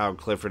got Kyle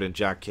Clifford and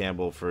Jack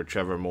Campbell for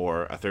Trevor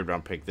Moore, a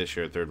 3rd-round pick this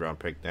year, a 3rd-round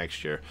pick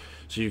next year.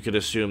 So you could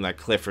assume that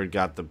Clifford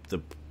got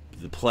the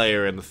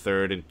player in the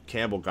 3rd and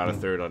Campbell got a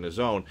 3rd on his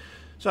own.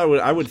 So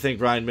I would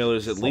think Ryan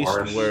Miller's at least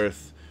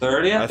worth a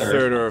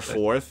 3rd or a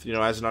 4th.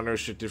 As an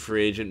unrestricted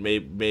free agent,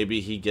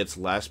 maybe he gets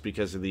less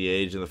because of the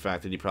age and the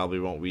fact that he probably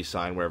won't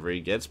re-sign wherever he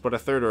gets. But a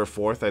 3rd or a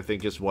 4th, I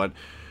think, is what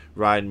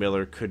Ryan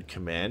Miller could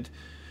command.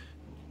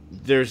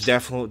 There's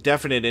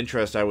definite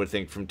interest, I would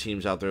think, from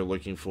teams out there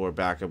looking for a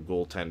backup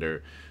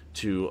goaltender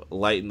to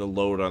lighten the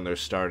load on their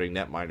starting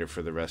netminder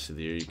for the rest of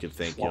the year. You could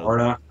think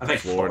Florida. I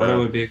think Florida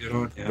would be a good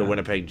one. Yeah. The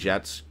Winnipeg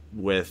Jets,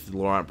 with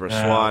Laurent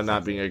Brossoit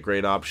not being a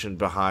great option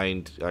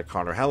behind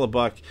Connor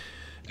Hellebuck.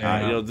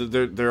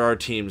 There are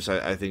teams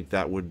I think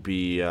that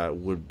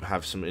would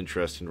have some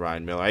interest in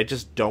Ryan Miller. I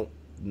just don't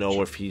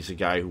know if he's a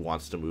guy who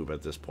wants to move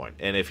at this point.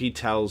 And if he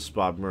tells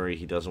Bob Murray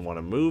he doesn't want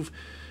to move,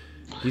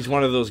 he's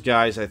one of those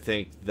guys, I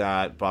think,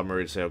 that Bob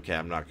Murray would say, okay,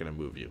 I'm not going to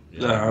move you.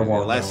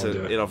 Unless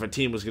if a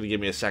team was going to give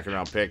me a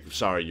 2nd-round pick,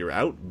 sorry, you're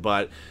out.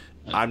 But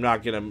I'm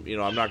not going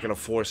to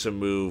force a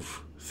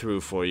move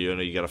through for you.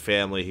 You got a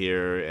family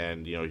here,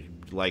 and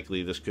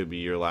likely this could be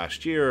your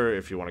last year.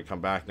 If you want to come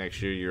back next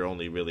year, you're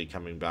only really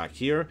coming back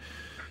here.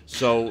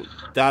 So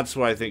that's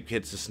what I think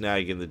hits the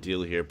snag in the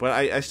deal here. But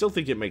I still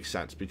think it makes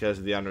sense because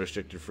of the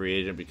unrestricted free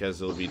agent, because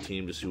there'll be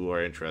teams who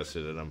are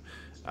interested in him,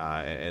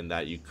 and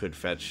that you could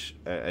fetch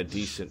a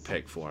decent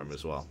pick for him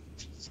as well.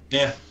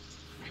 Yeah.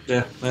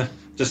 Yeah,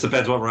 just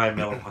depends what Ryan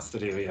Miller wants to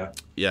do. Yeah.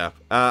 Yeah.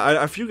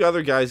 A few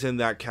other guys in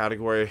that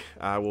category.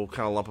 We'll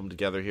kind of lump them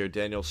together here.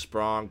 Daniel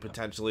Sprong,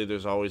 potentially.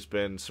 There's always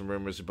been some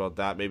rumors about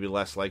that. Maybe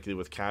less likely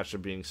with Kase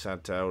being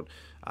sent out.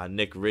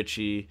 Nick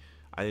Ritchie.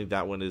 I think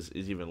that one is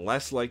even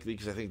less likely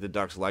because I think the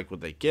Ducks like what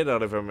they get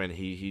out of him, and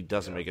he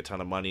doesn't make a ton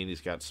of money, and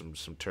he's got some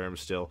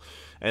terms still.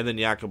 And then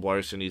Jakob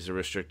Larsson, he's a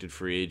restricted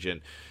free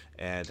agent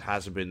and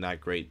hasn't been that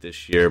great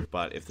this year.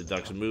 But if the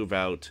Ducks move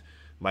out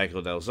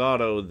Michael Del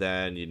Zotto,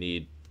 then you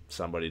need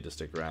somebody to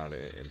stick around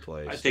and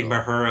play. I think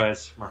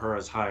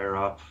Mahura's higher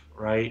up,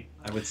 right?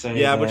 I would say.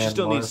 Yeah, but you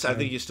still need. I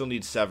think you still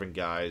need 7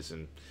 guys,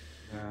 and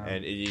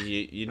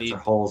you need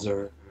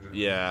Holzer.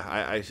 Yeah,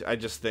 I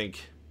just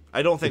think.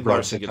 I don't think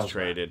Larsson gets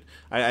traded.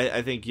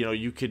 I think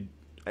you could.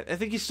 I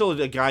think he's still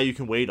a guy you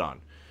can wait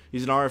on.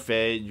 He's an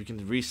RFA. You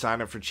can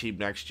re-sign him for cheap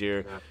next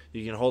year. Yeah.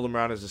 You can hold him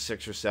around as a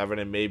 6 or 7,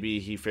 and maybe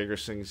he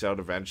figures things out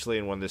eventually.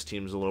 And when this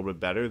team's a little bit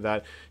better,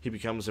 that he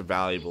becomes a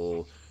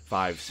valuable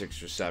 5,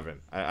 6, or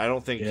 7. I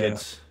don't think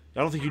it's. I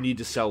don't think you need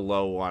to sell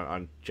low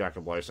on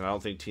Jakob Larsson. I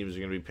don't think teams are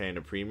going to be paying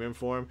a premium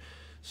for him.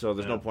 So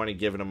there's no point in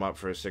giving him up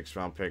for a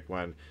 6th-round pick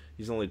when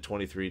he's only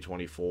 23,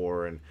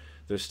 24, and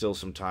there's still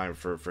some time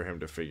for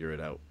him to figure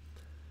it out.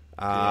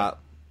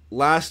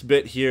 Last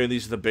bit here, and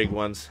these are the big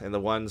ones, and the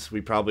ones we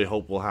probably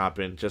hope will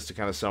happen. Just to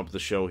kind of sum up the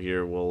show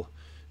here, we'll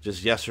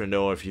just yes or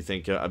no if you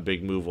think a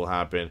big move will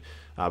happen.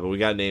 But we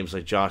got names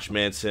like Josh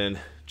Manson,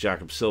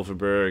 Jakob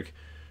Silfverberg,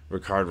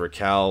 Rickard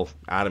Rakell,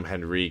 Adam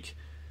Henrique.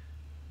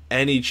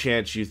 Any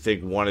chance you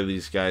think one of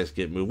these guys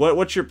get moved?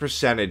 What's your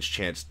percentage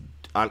chance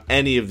on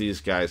any of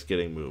these guys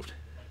getting moved?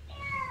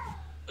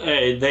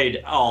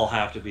 They'd all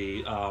have to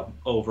be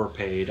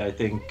overpaid. I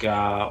think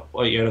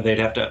they'd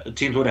have to.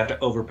 Teams would have to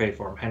overpay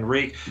for him.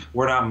 Henrique,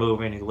 we're not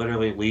moving. He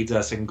literally leads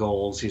us in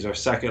goals. He's our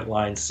second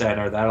line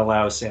center. That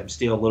allows Sam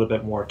Steele a little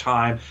bit more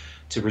time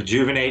to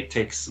rejuvenate,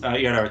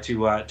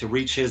 to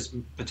reach his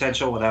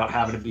potential without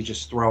having to be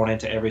just thrown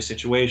into every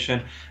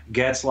situation.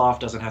 Getzlaf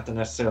doesn't have to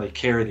necessarily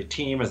carry the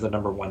team as the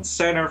number 1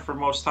 center for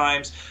most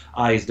times.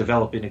 He's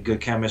developing a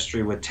good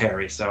chemistry with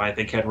Terry. So I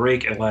think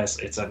Henrique, unless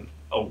it's a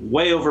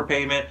way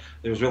overpayment,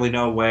 there's really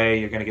no way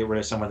you're going to get rid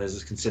of someone that's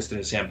as consistent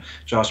as him.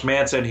 Josh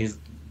Manson,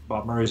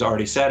 Bob Murray's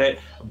already said it.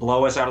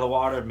 Blow us out of the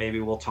water, maybe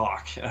we'll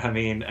talk. I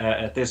mean,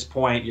 at this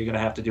point, you're going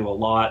to have to do a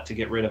lot to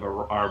get rid of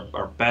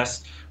our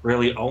best,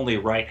 really only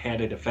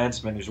right-handed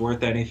defenseman who's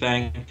worth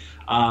anything.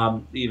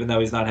 Even though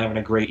he's not having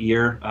a great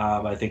year,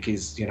 I think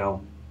he's,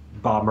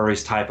 Bob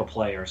Murray's type of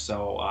player.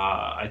 So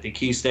I think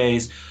he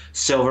stays.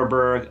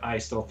 Silfverberg, I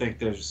still think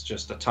there's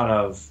just a ton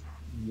of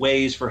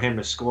ways for him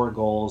to score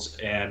goals,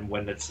 and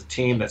when it's a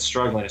team that's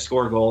struggling to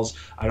score goals,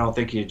 I don't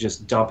think you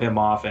just dump him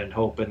off and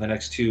hope in the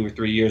next 2 or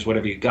 3 years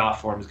whatever you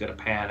got for him is going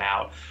to pan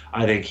out.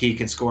 I think he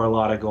can score a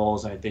lot of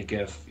goals, and I think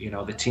if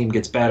the team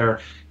gets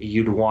better,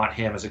 you'd want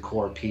him as a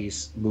core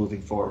piece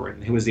moving forward.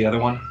 And who was the other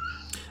one?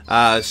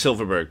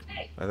 Silfverberg,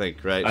 I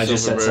think, right?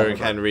 Silfverberg,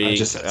 Henry,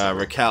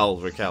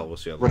 Rakell.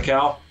 What's the other?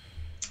 Rakell.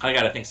 I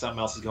got to think something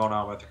else is going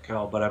on with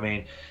Rakell, but I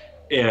mean,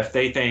 if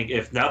they think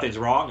if nothing's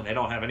wrong and they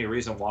don't have any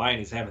reason why and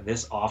he's having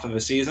this off of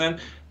a season,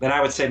 then I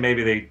would say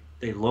maybe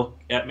they look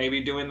at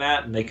maybe doing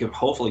that and they could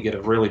hopefully get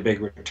a really big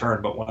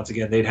return. But once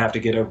again, they'd have to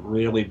get a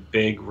really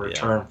big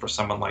return for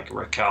someone like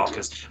Rakell,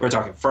 because we're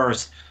talking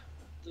first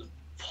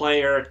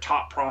player,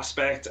 top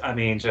prospect. I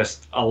mean,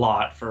 just a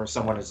lot for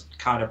someone who's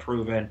kind of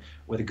proven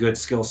with a good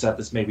skill set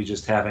that's maybe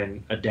just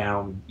having a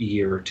down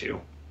year or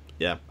two.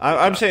 Yeah,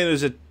 I'm saying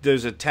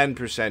there's a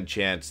 10%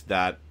 chance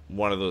that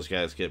one of those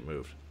guys get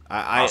moved.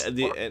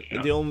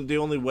 The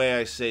only way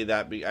I say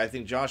that, I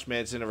think Josh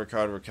Manson and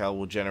Rickard Rakell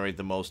will generate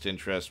the most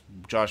interest.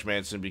 Josh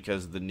Manson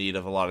because of the need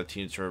of a lot of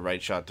teams for a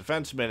right shot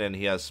defenseman, and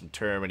he has some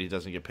term and he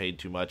doesn't get paid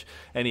too much,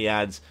 and he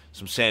adds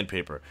some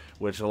sandpaper,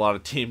 which a lot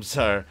of teams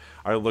are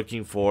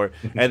looking for.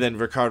 And then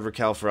Rickard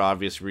Rakell, for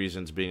obvious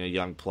reasons, being a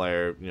young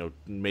player,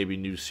 maybe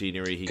new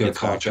scenery, he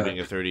gets back to being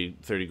a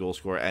 30 goal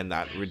scorer and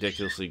that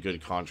ridiculously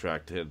good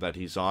contract that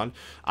he's on.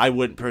 I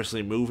wouldn't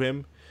personally move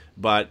him,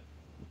 but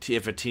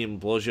if a team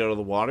blows you out of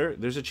the water,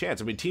 there's a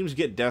chance. I mean, teams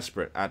get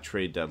desperate at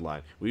trade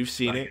deadline. We've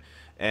seen it,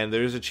 and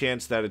there's a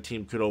chance that a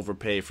team could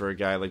overpay for a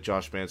guy like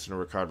Josh Manson or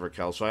Rickard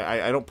Rakell. So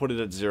I don't put it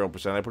at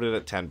 0%. I put it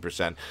at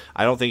 10%.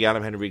 I don't think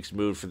Adam Henrique's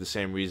moved for the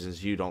same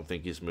reasons you don't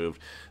think he's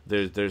moved.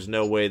 There's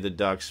no way the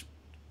Ducks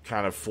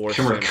kind of force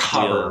him to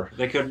recover.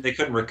 They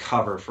couldn't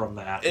recover from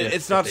that.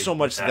 It's not so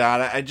much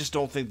that. I just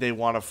don't think they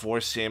want to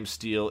force Sam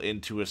Steele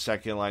into a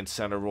second line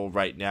center role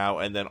right now,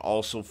 and then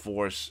also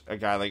force a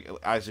guy like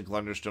Isaac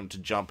Lunderstrom to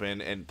jump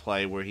in and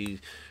play where he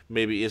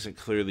maybe isn't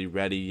clearly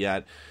ready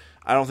yet.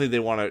 I don't think they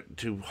want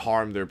to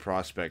harm their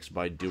prospects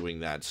by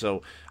doing that.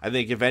 So I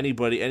think if any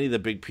of the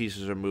big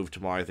pieces are moved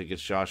tomorrow, I think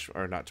it's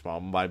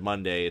by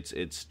Monday,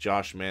 it's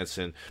Josh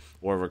Manson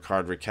or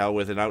Rickard Rakell,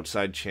 with an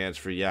outside chance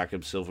for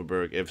Jakob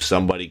Silfverberg if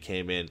somebody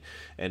came in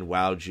and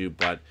wowed you.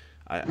 But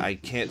I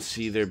can't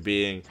see there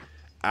being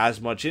as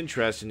much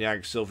interest in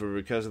Jakob Silfverberg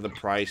because of the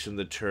price and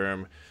the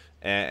term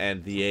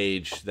and the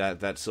age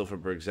that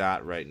Silfverberg's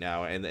at right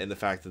now, and the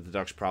fact that the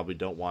Ducks probably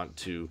don't want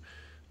to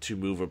to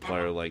move a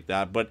player like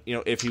that. But,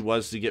 if he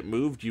was to get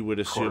moved, you would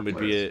assume it'd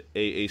be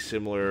a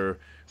similar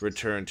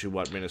return to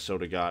what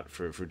Minnesota got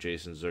for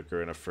Jason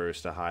Zucker in a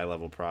first, a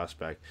high-level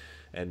prospect,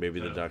 and maybe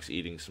the Ducks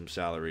eating some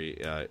salary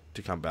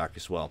to come back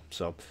as well.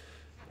 So,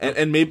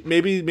 and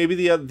maybe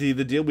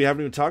the deal we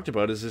haven't even talked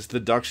about is the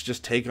Ducks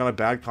just take on a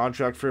bad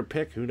contract for a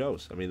pick. Who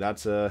knows? I mean,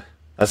 that's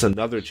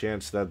another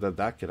chance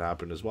that could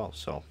happen as well.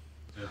 So.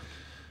 Yeah.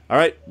 All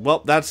right,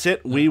 well, that's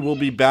it. We will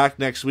be back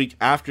next week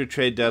after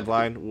trade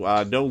deadline.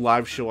 No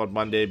live show on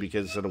Monday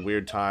because it's at a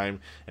weird time,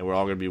 and we're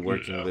all going to be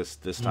working this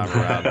time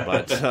around.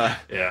 But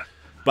yeah,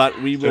 but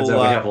we will. We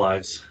have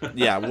lives.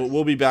 Yeah,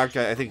 we'll be back.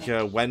 I think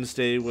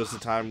Wednesday was the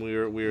time we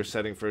were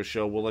setting for a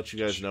show. We'll let you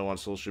guys know on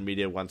social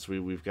media once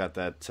we've got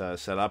that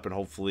set up, and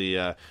hopefully,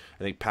 I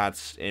think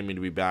Pat's aiming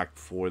to be back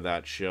for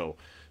that show.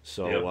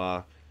 So.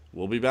 Yep.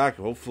 We'll be back.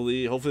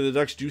 Hopefully the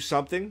Ducks do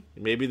something.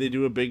 Maybe they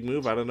do a big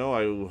move. I don't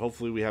know.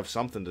 Hopefully we have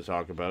something to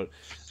talk about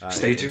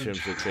Stay tuned. In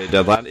terms of trade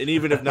deadline. And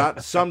even if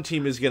not, some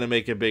team is going to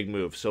make a big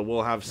move. So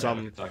we'll have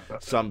some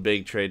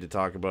big trade to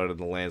talk about in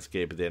the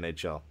landscape of the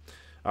NHL. All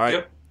right.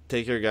 Yep.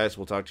 Take care, guys.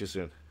 We'll talk to you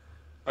soon.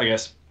 Bye,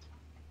 guys.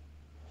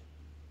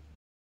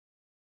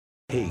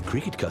 Hey,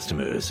 Cricket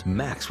customers,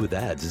 Max with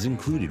ads is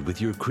included with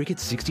your Cricket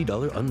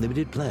 $60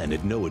 unlimited plan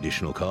at no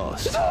additional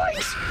cost.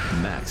 Nice!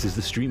 Max is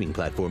the streaming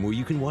platform where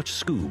you can watch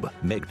Scoob,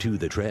 Meg 2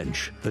 The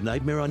Trench, The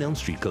Nightmare on Elm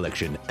Street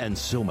collection, and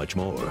so much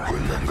more.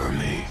 Remember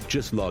me.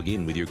 Just log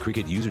in with your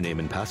Cricket username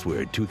and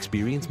password to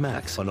experience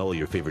Max on all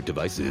your favorite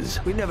devices.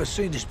 We've never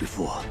seen this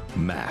before.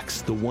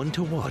 Max, the one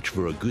to watch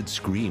for a good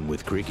scream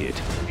with Cricket.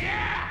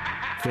 Yeah!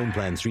 Phone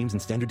plan streams in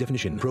standard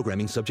definition.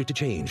 Programming subject to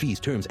change. Fees,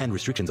 terms, and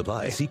restrictions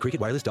apply. See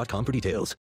cricketwireless.com for details.